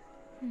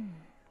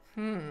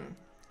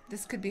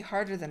 This could be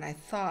harder than I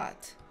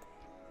thought.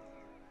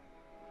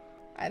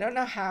 I don't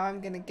know how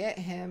I'm gonna get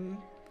him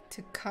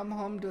to come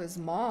home to his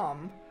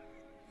mom,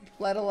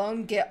 let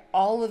alone get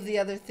all of the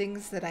other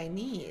things that I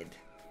need.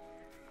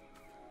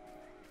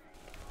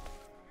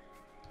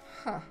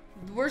 Huh.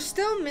 We're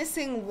still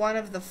missing one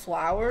of the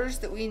flowers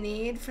that we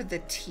need for the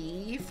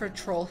tea for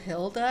Troll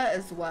Hilda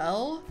as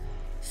well.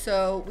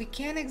 So we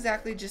can't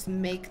exactly just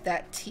make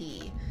that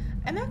tea.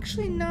 I'm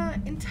actually not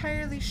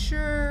entirely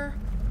sure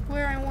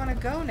where I want to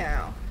go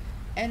now.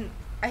 And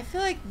I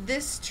feel like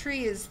this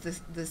tree is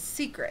the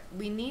secret.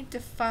 We need to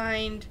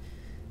find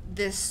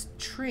this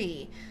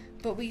tree,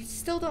 but we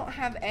still don't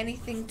have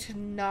anything to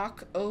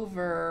knock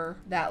over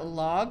that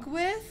log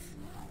with.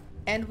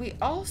 And we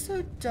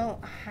also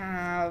don't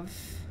have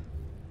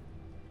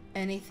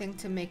anything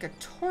to make a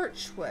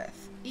torch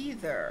with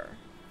either.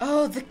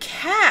 Oh, the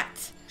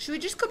cat! Should we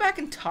just go back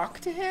and talk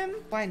to him?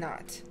 Why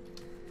not?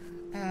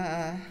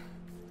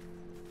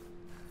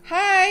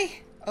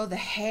 Hi! Oh, the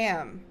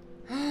ham.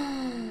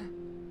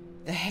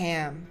 The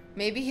ham.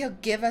 Maybe he'll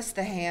give us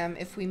the ham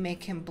if we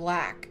make him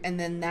black, and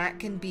then that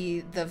can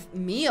be the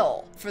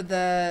meal for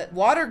the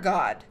water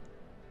god.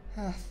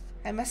 Ugh,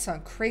 I must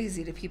sound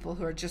crazy to people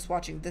who are just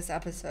watching this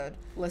episode.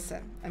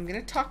 Listen, I'm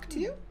gonna talk to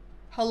you.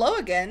 Hello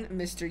again,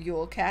 Mr.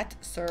 Yule Cat,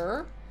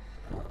 sir.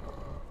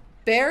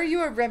 Bear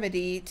you a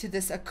remedy to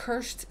this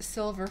accursed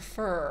silver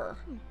fur.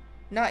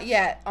 Not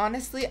yet.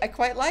 Honestly, I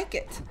quite like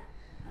it.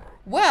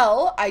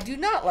 Well, I do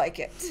not like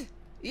it.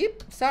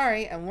 Yep,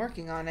 sorry, I'm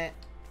working on it.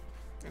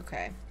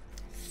 Okay.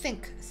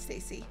 Think,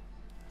 Stacy.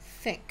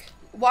 Think.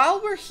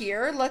 While we're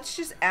here, let's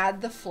just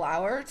add the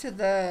flour to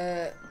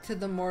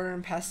the mortar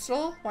and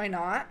pestle. Why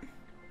not?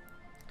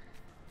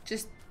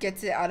 Just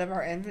gets it out of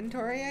our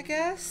inventory, I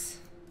guess.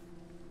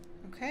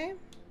 Okay.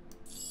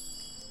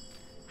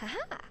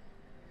 Haha.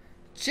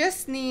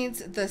 Just needs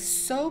the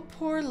so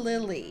poor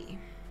lily.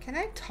 Can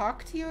I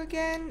talk to you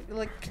again?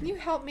 Like, can you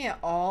help me at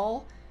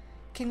all?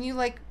 Can you,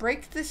 like,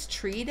 break this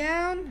tree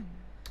down?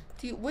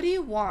 What do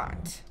you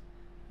want?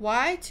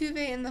 Why Tuve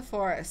in the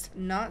forest?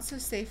 Not so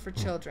safe for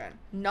children.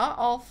 Not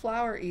all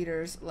flower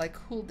eaters like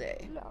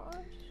Hulde.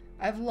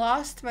 I've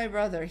lost my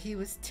brother. He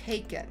was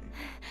taken.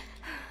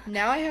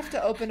 Now I have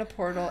to open a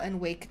portal and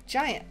wake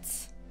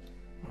giants.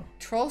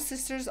 Troll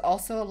sisters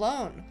also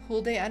alone.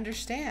 Hulde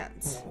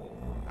understands.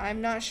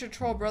 I'm not sure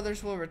Troll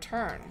brothers will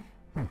return.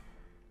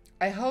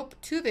 I hope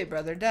Tuve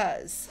brother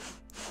does.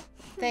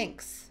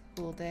 Thanks.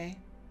 Hulde.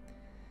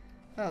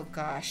 Oh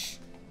gosh.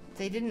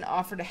 They didn't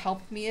offer to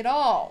help me at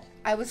all.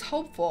 I was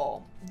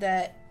hopeful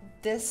that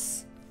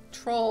this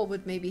troll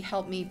would maybe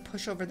help me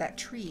push over that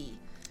tree.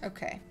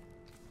 Okay.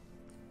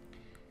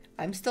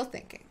 I'm still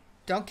thinking.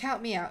 Don't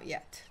count me out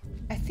yet.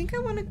 I think I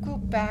want to go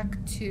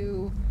back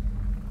to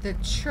the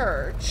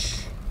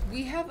church.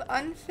 We have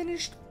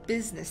unfinished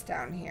business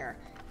down here.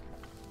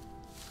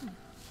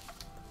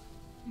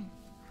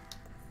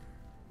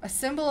 A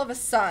symbol of a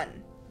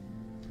sun.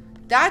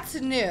 That's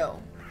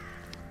new.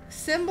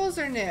 Symbols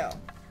are new.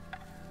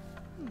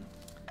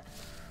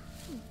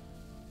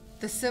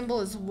 The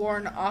symbol is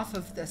worn off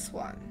of this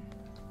one.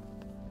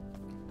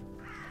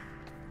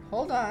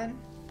 Hold on.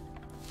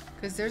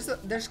 Because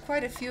there's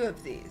quite a few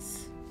of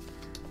these.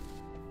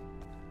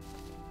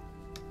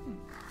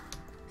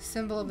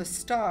 Symbol of a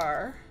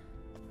star.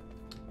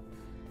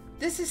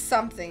 This is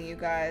something, you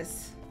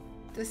guys.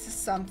 This is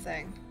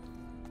something.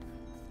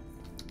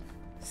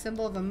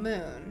 Symbol of a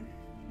moon.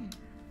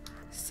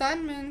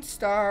 Sun, moon,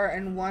 star,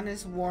 and one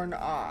is worn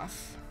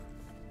off.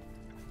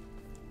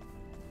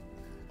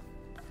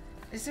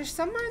 Is there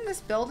somewhere in this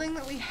building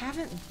that we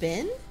haven't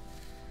been?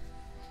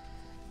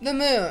 The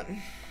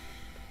moon.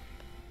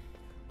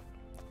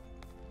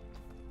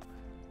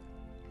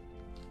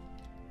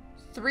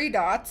 Three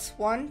dots.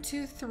 1,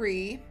 2,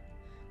 3.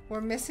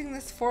 We're missing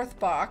this fourth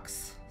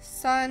box.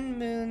 Sun,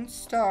 moon,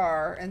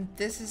 star. And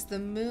this is the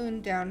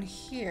moon down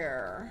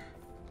here.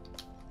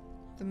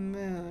 The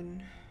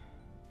moon.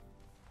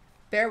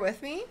 Bear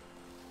with me.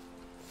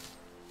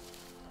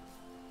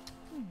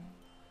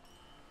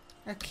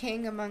 A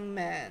king among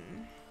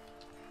men.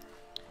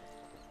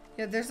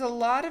 Yeah, there's a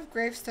lot of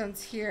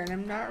gravestones here, and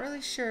I'm not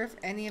really sure if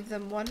any of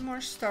them... One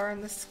more star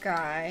in the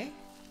sky.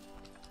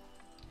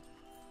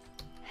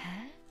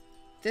 Huh?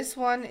 This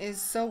one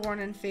is so worn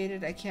and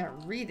faded I can't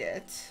read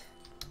it.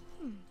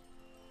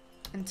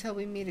 Until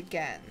we meet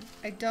again.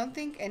 I don't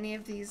think any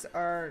of these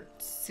are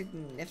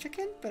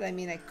significant, but I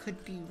mean, I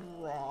could be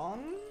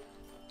wrong.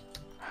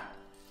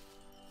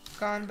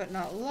 Gone but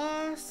not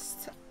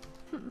lost.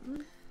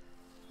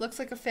 Looks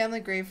like a family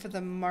grave for the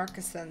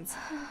Markesons.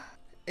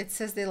 It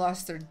says they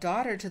lost their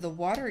daughter to the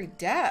watery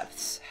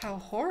depths. How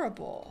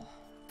horrible.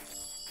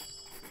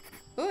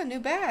 Ooh, a new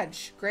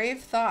badge.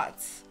 Grave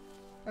thoughts.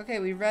 Okay,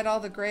 we read all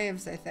the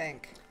graves, I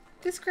think.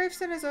 This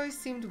gravestone has always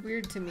seemed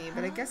weird to me,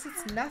 but I guess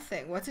it's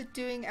nothing. What's it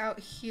doing out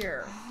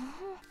here?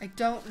 I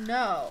don't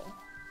know.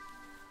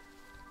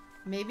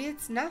 Maybe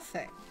it's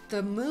nothing.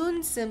 The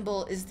moon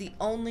symbol is the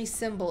only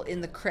symbol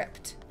in the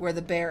crypt where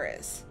the bear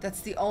is.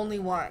 That's the only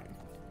one.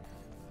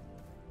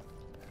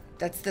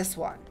 That's this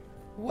one.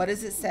 What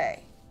does it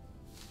say?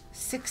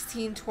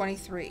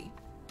 1623.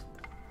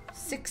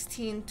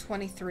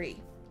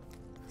 1623.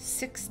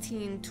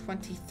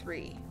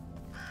 1623.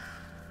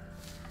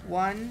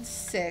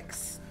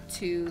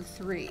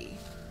 1623.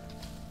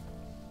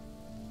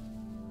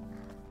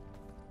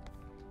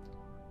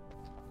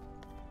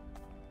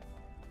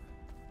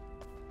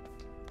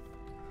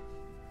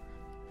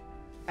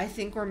 I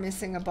think we're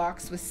missing a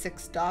box with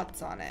 6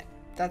 dots on it.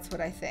 That's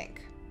what I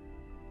think.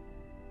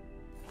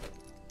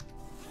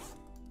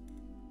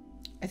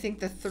 I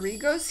think the 3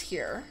 goes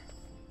here.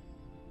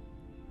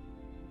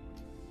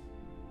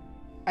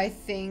 I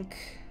think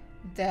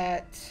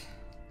that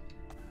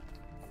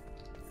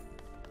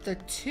the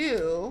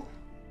 2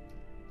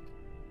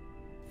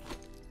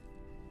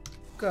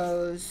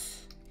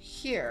 goes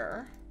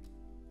here.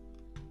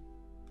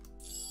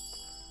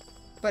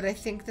 But I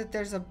think that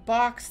there's a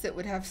box that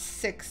would have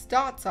 6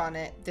 dots on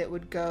it that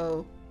would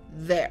go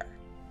there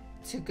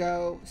to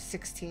go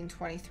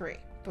 1623.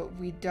 But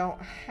we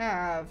don't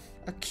have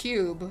a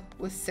cube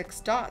with 6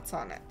 dots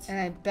on it. And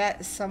I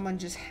bet someone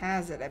just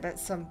has it. I bet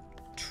some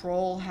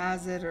troll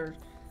has it, or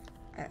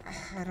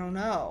I don't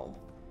know.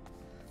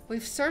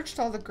 We've searched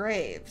all the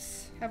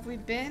graves. Have we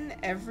been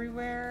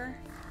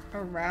everywhere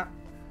around?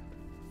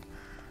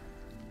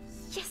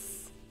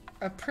 Yes!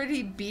 A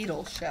pretty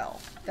beetle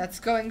shell. That's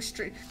going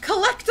straight.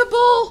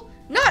 Collectible!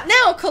 Not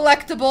now,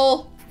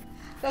 collectible!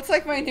 That's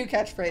like my new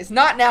catchphrase.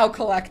 Not now,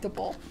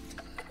 collectible.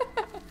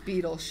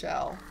 Beetle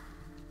shell.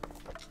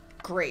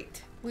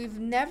 Great. We've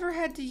never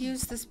had to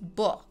use this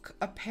book.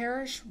 A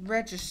parish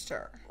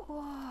register.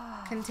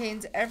 Whoa.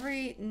 Contains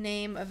every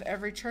name of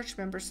every church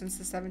member since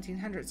the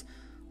 1700s.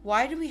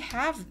 Why do we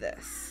have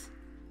this?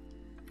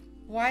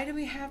 Why do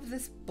we have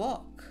this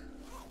book?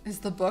 Is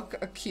the book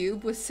a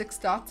cube with 6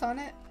 dots on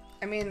it?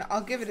 I mean,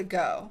 I'll give it a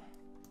go.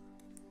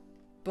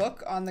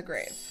 Book on the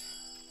grave.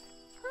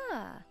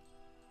 Huh.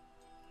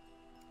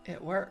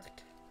 It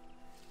worked.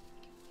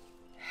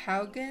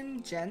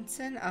 Haugen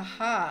Jensen?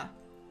 Aha.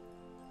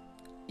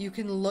 You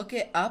can look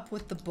it up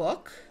with the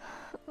book.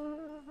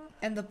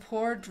 And the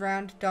poor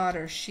drowned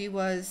daughter, she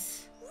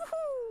was...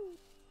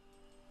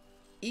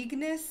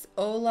 Ignis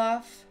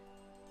Olaf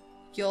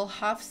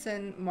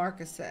Jolhafsson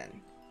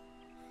Markuson.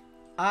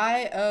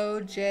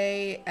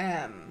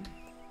 IOJM.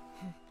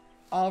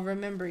 I'll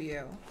remember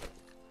you.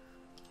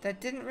 That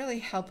didn't really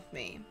help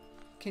me.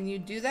 Can you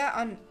do that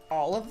on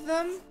all of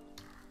them?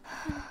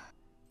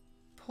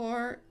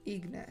 Poor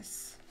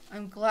Ignis.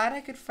 I'm glad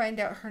I could find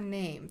out her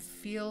name.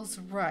 Feels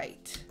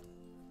right.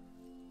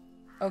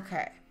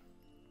 Okay.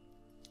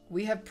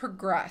 We have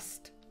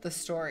progressed the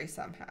story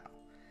somehow.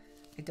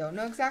 I don't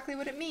know exactly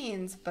what it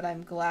means, but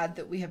I'm glad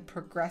that we have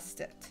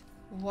progressed it.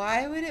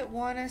 Why would it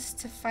want us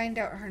to find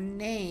out her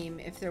name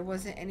if there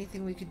wasn't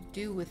anything we could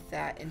do with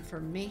that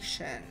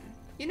information?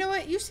 You know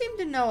what? You seem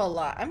to know a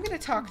lot. I'm going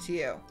to talk to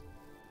you.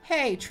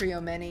 Hey,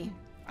 Trio Many.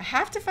 I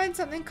have to find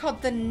something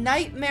called the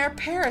nightmare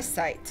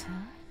parasite.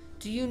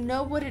 Do you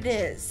know what it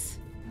is?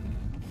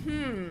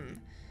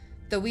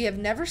 Though we have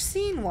never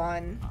seen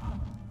one,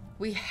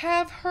 we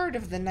have heard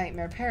of the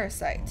nightmare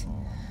parasite.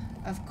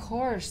 Of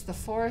course, the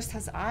forest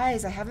has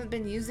eyes. I haven't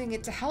been using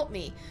it to help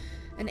me.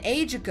 An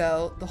age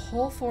ago, the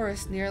whole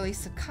forest nearly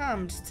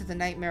succumbed to the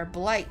nightmare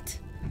blight.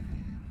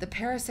 The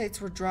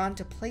parasites were drawn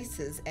to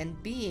places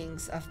and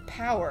beings of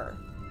power.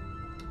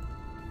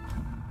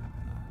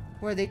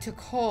 Where they took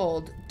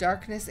hold,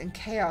 darkness and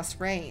chaos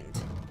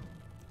reigned.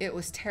 It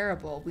was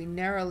terrible. We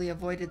narrowly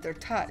avoided their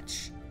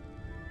touch.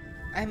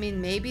 I mean,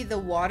 maybe the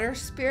water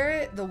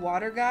spirit, the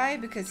water guy,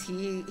 because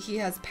he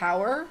has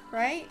power,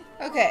 right?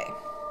 Okay.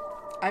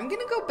 I'm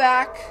gonna go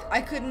back.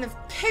 I couldn't have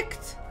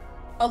picked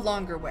a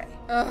longer way.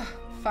 Ugh,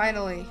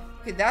 finally.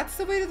 Okay, that's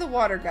the way to the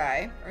water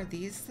guy. Are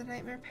these the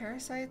nightmare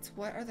parasites?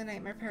 What are the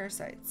nightmare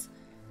parasites?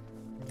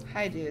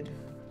 Hi, dude.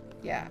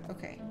 Yeah,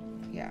 okay.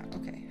 Yeah,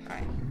 okay.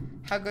 Hi.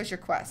 How goes your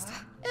quest?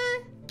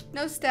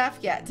 No staff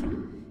yet.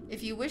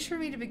 If you wish for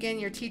me to begin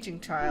your teaching,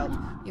 child,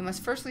 you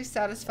must firstly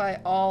satisfy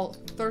all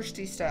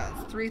thirsty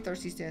stones, 3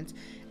 thirsty stones,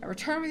 and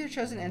return with your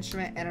chosen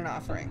instrument and an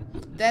offering.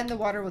 Then the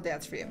water will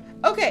dance for you.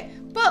 Okay,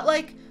 but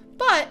like,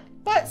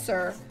 but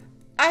sir,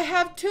 I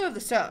have 2 of the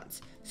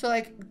stones. So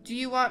like, do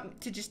you want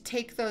to just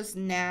take those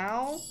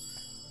now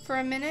for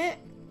a minute?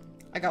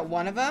 I got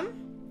 1 of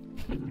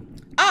them.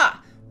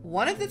 Ah,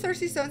 1 of the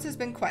thirsty stones has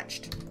been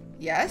quenched.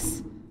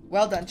 Yes.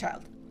 Well done,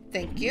 child.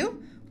 Thank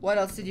you. What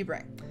else did you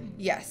bring?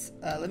 Yes.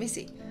 Let me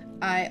see.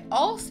 I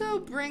also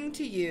bring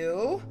to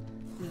you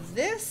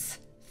this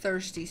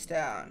thirsty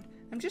stone.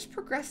 I'm just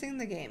progressing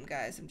the game,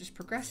 guys. I'm just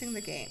progressing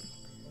the game.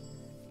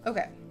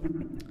 Okay.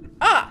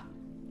 Ah!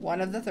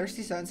 1 of the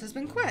thirsty stones has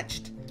been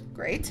quenched.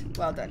 Great.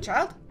 Well done,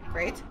 child.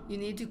 Great. You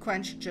need to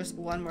quench just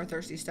 1 more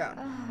thirsty stone.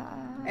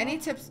 Any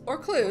tips or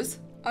clues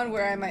on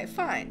where I might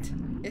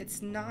find?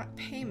 It's not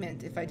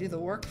payment if I do the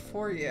work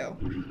for you.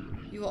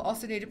 You will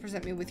also need to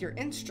present me with your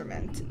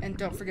instrument, and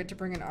don't forget to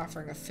bring an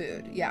offering of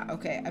food. Yeah,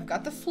 okay. I've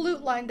got the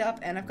flute lined up,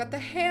 and I've got the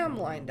ham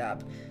lined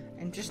up.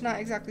 I'm just not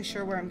exactly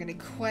sure where I'm going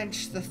to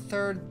quench the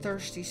 3rd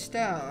thirsty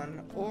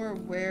stone, or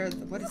where...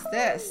 what is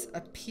this?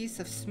 A piece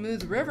of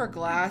smooth river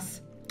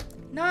glass?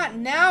 Not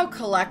now,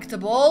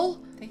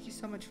 collectible! Thank you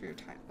so much for your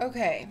time.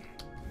 Okay.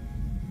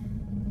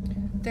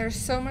 There's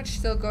so much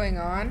still going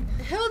on.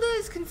 Hilda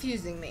is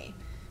confusing me,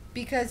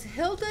 because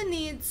Hilda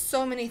needs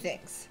so many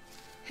things.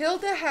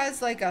 Hilda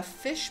has like a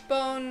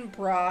fishbone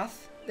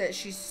broth that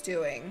she's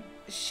stewing.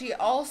 She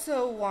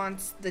also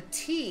wants the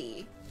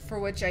tea, for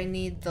which I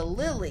need the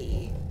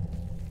lily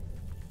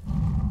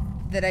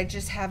that I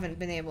just haven't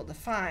been able to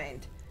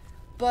find.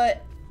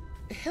 But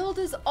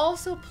Hilda's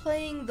also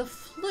playing the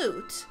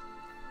flute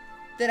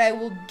that I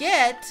will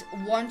get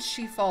once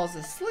she falls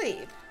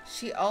asleep.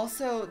 She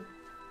also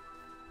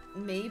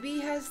maybe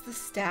has the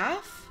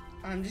staff?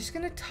 I'm just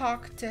gonna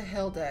talk to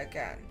Hilda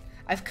again.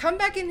 I've come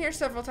back in here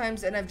several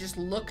times and I've just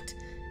looked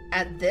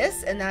at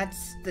this and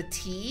that's the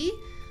tea.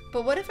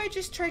 But what if I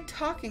just try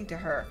talking to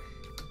her?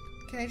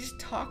 Can I just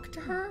talk to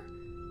her?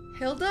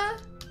 Hilda?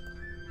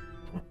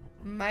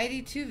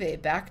 Mighty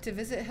Tuve, back to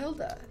visit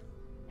Hilda.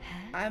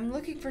 I'm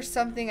looking for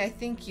something I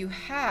think you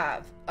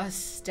have. A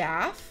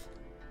staff?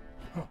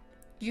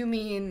 You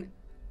mean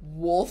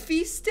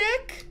Wolfie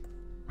Stick?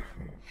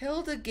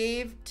 Hilda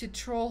gave to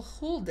Troll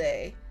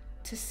Hulde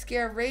to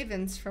scare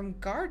ravens from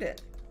garden.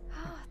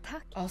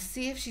 I'll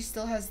see if she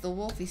still has the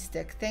Wolfie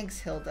Stick.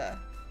 Thanks, Hilda.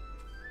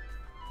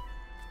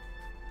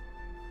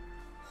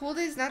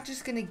 Hulde's not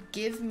just gonna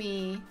give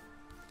me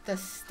the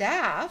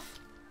staff,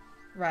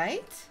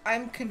 right?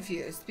 I'm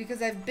confused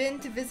because I've been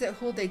to visit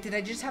Hulde. Did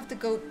I just have to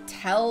go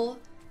tell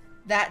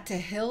that to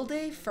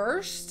Hilde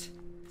first?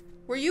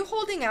 Were you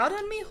holding out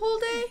on me,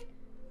 Hulde?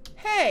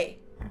 Hey!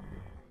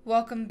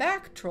 Welcome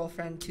back, troll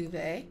friend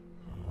Tuve.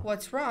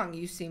 What's wrong?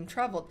 You seem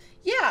troubled.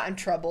 Yeah, I'm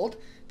troubled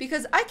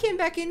because I came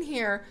back in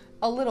here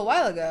a little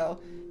while ago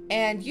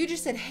and you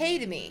just said hey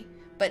to me.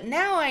 But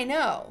now I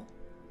know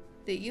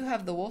that you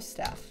have the wolf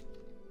staff.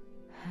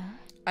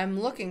 I'm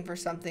looking for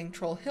something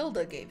Troll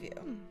Hilda gave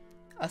you.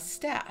 A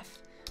staff.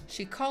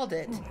 She called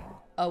it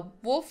a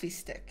Wolfie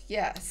Stick,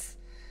 yes.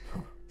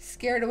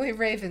 Scared away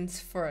ravens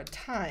for a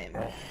time.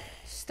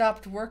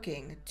 Stopped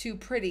working. Too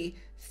pretty.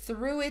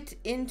 Threw it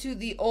into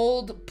the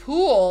old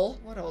pool.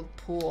 What old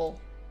pool?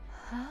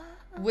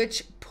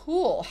 Which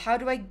pool? How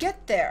do I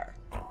get there?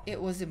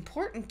 It was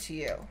important to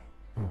you.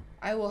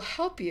 I will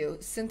help you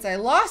since I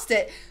lost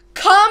it.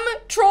 Come,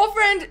 troll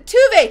friend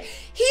Tuve.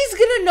 He's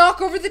gonna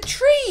knock over the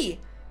tree.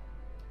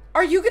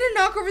 Are you gonna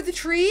knock over the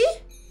tree?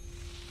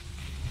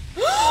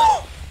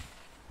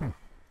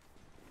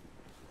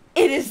 Is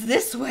It is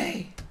this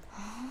way.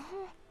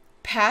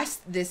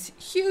 Past this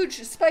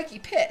huge spiky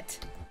pit.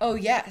 Oh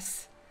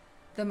yes,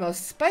 the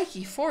most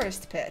spiky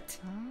forest pit.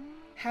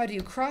 How do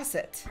you cross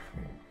it?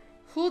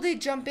 Who'll they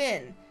jump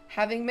in?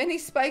 Having many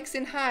spikes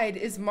in hide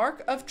is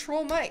mark of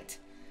troll might.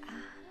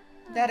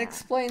 That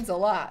explains a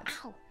lot.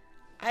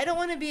 I don't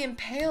want to be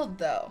impaled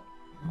though.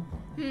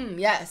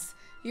 Yes,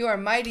 you are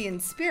mighty in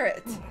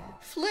spirit,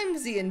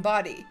 flimsy in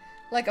body,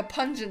 like a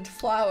pungent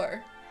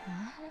flower.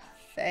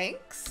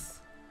 Thanks.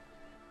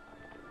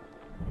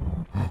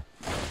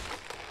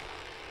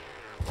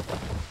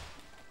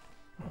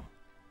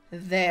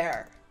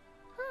 There.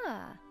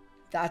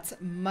 That's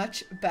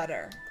much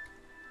better.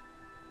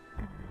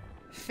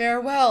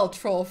 Farewell,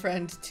 troll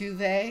friend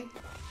Tuve.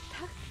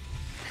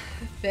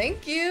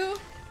 Thank you.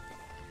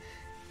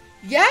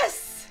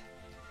 Yes!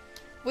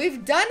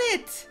 We've done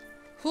it!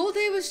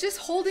 Hulde was just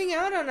holding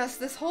out on us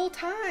this whole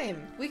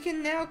time. We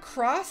can now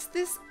cross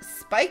this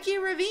spiky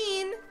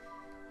ravine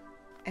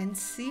and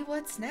see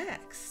what's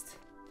next.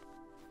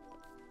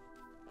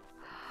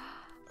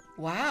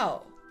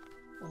 Wow.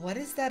 What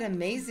is that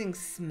amazing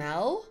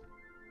smell?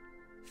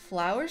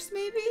 Flowers,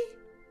 maybe?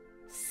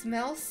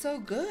 Smells so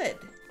good.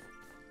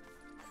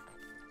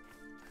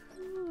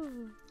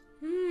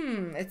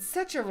 It's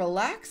such a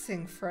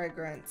relaxing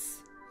fragrance.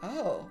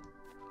 Oh,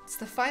 it's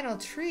the final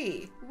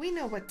tree. We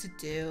know what to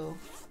do.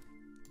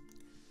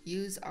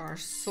 Use our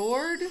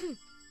sword.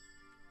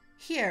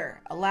 Here,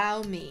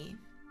 allow me.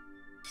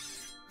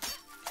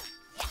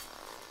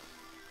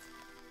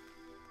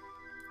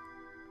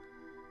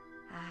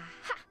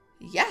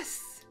 Yes.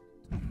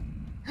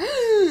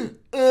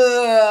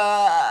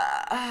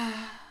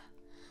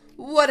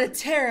 What a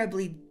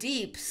terribly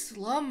deep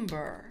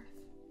slumber.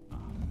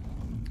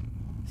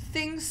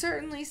 Things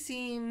certainly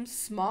seem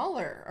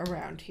smaller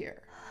around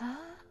here.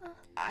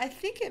 I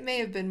think it may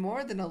have been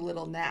more than a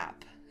little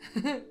nap.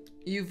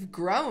 You've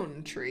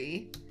grown,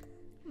 tree.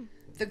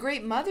 The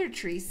great mother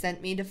tree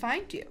sent me to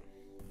find you.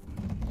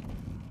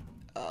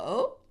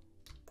 Oh?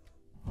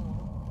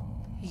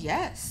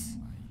 Yes,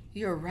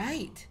 you're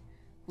right.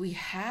 We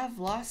have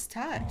lost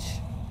touch.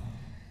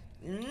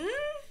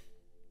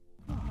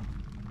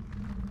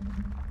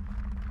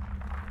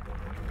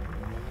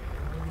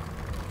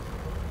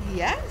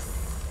 Yes.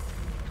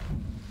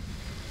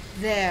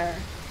 There.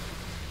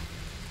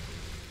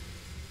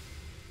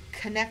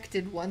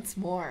 Connected once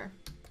more.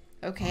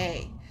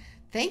 Okay.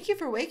 Thank you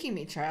for waking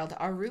me, child.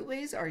 Our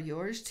rootways are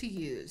yours to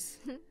use.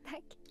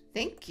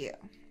 Thank you.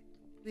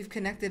 We've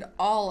connected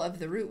all of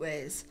the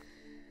rootways.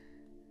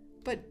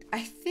 But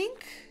I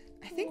think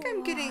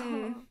I'm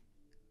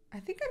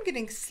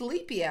getting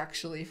sleepy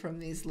actually from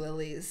these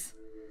lilies.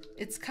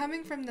 It's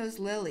coming from those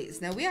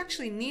lilies. Now we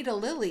actually need a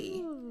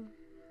lily.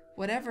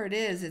 Whatever it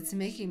is, it's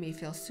making me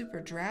feel super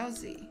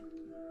drowsy.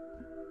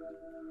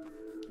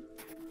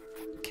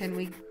 Can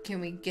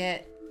we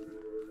get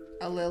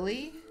a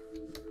lily?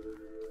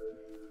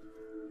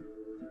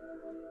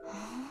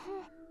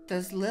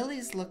 Those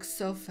lilies look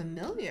so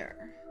familiar.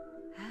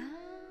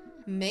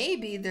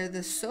 Maybe they're the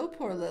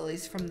sopor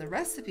lilies from the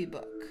recipe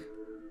book.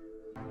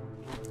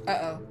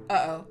 Uh-oh,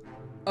 uh-oh.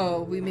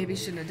 Oh, we maybe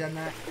shouldn't have done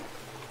that.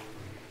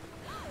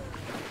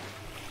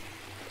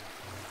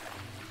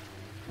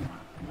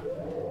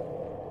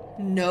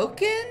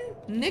 Noken?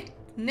 Nick,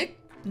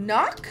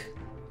 knock?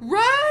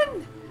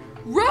 Run!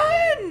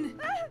 Run!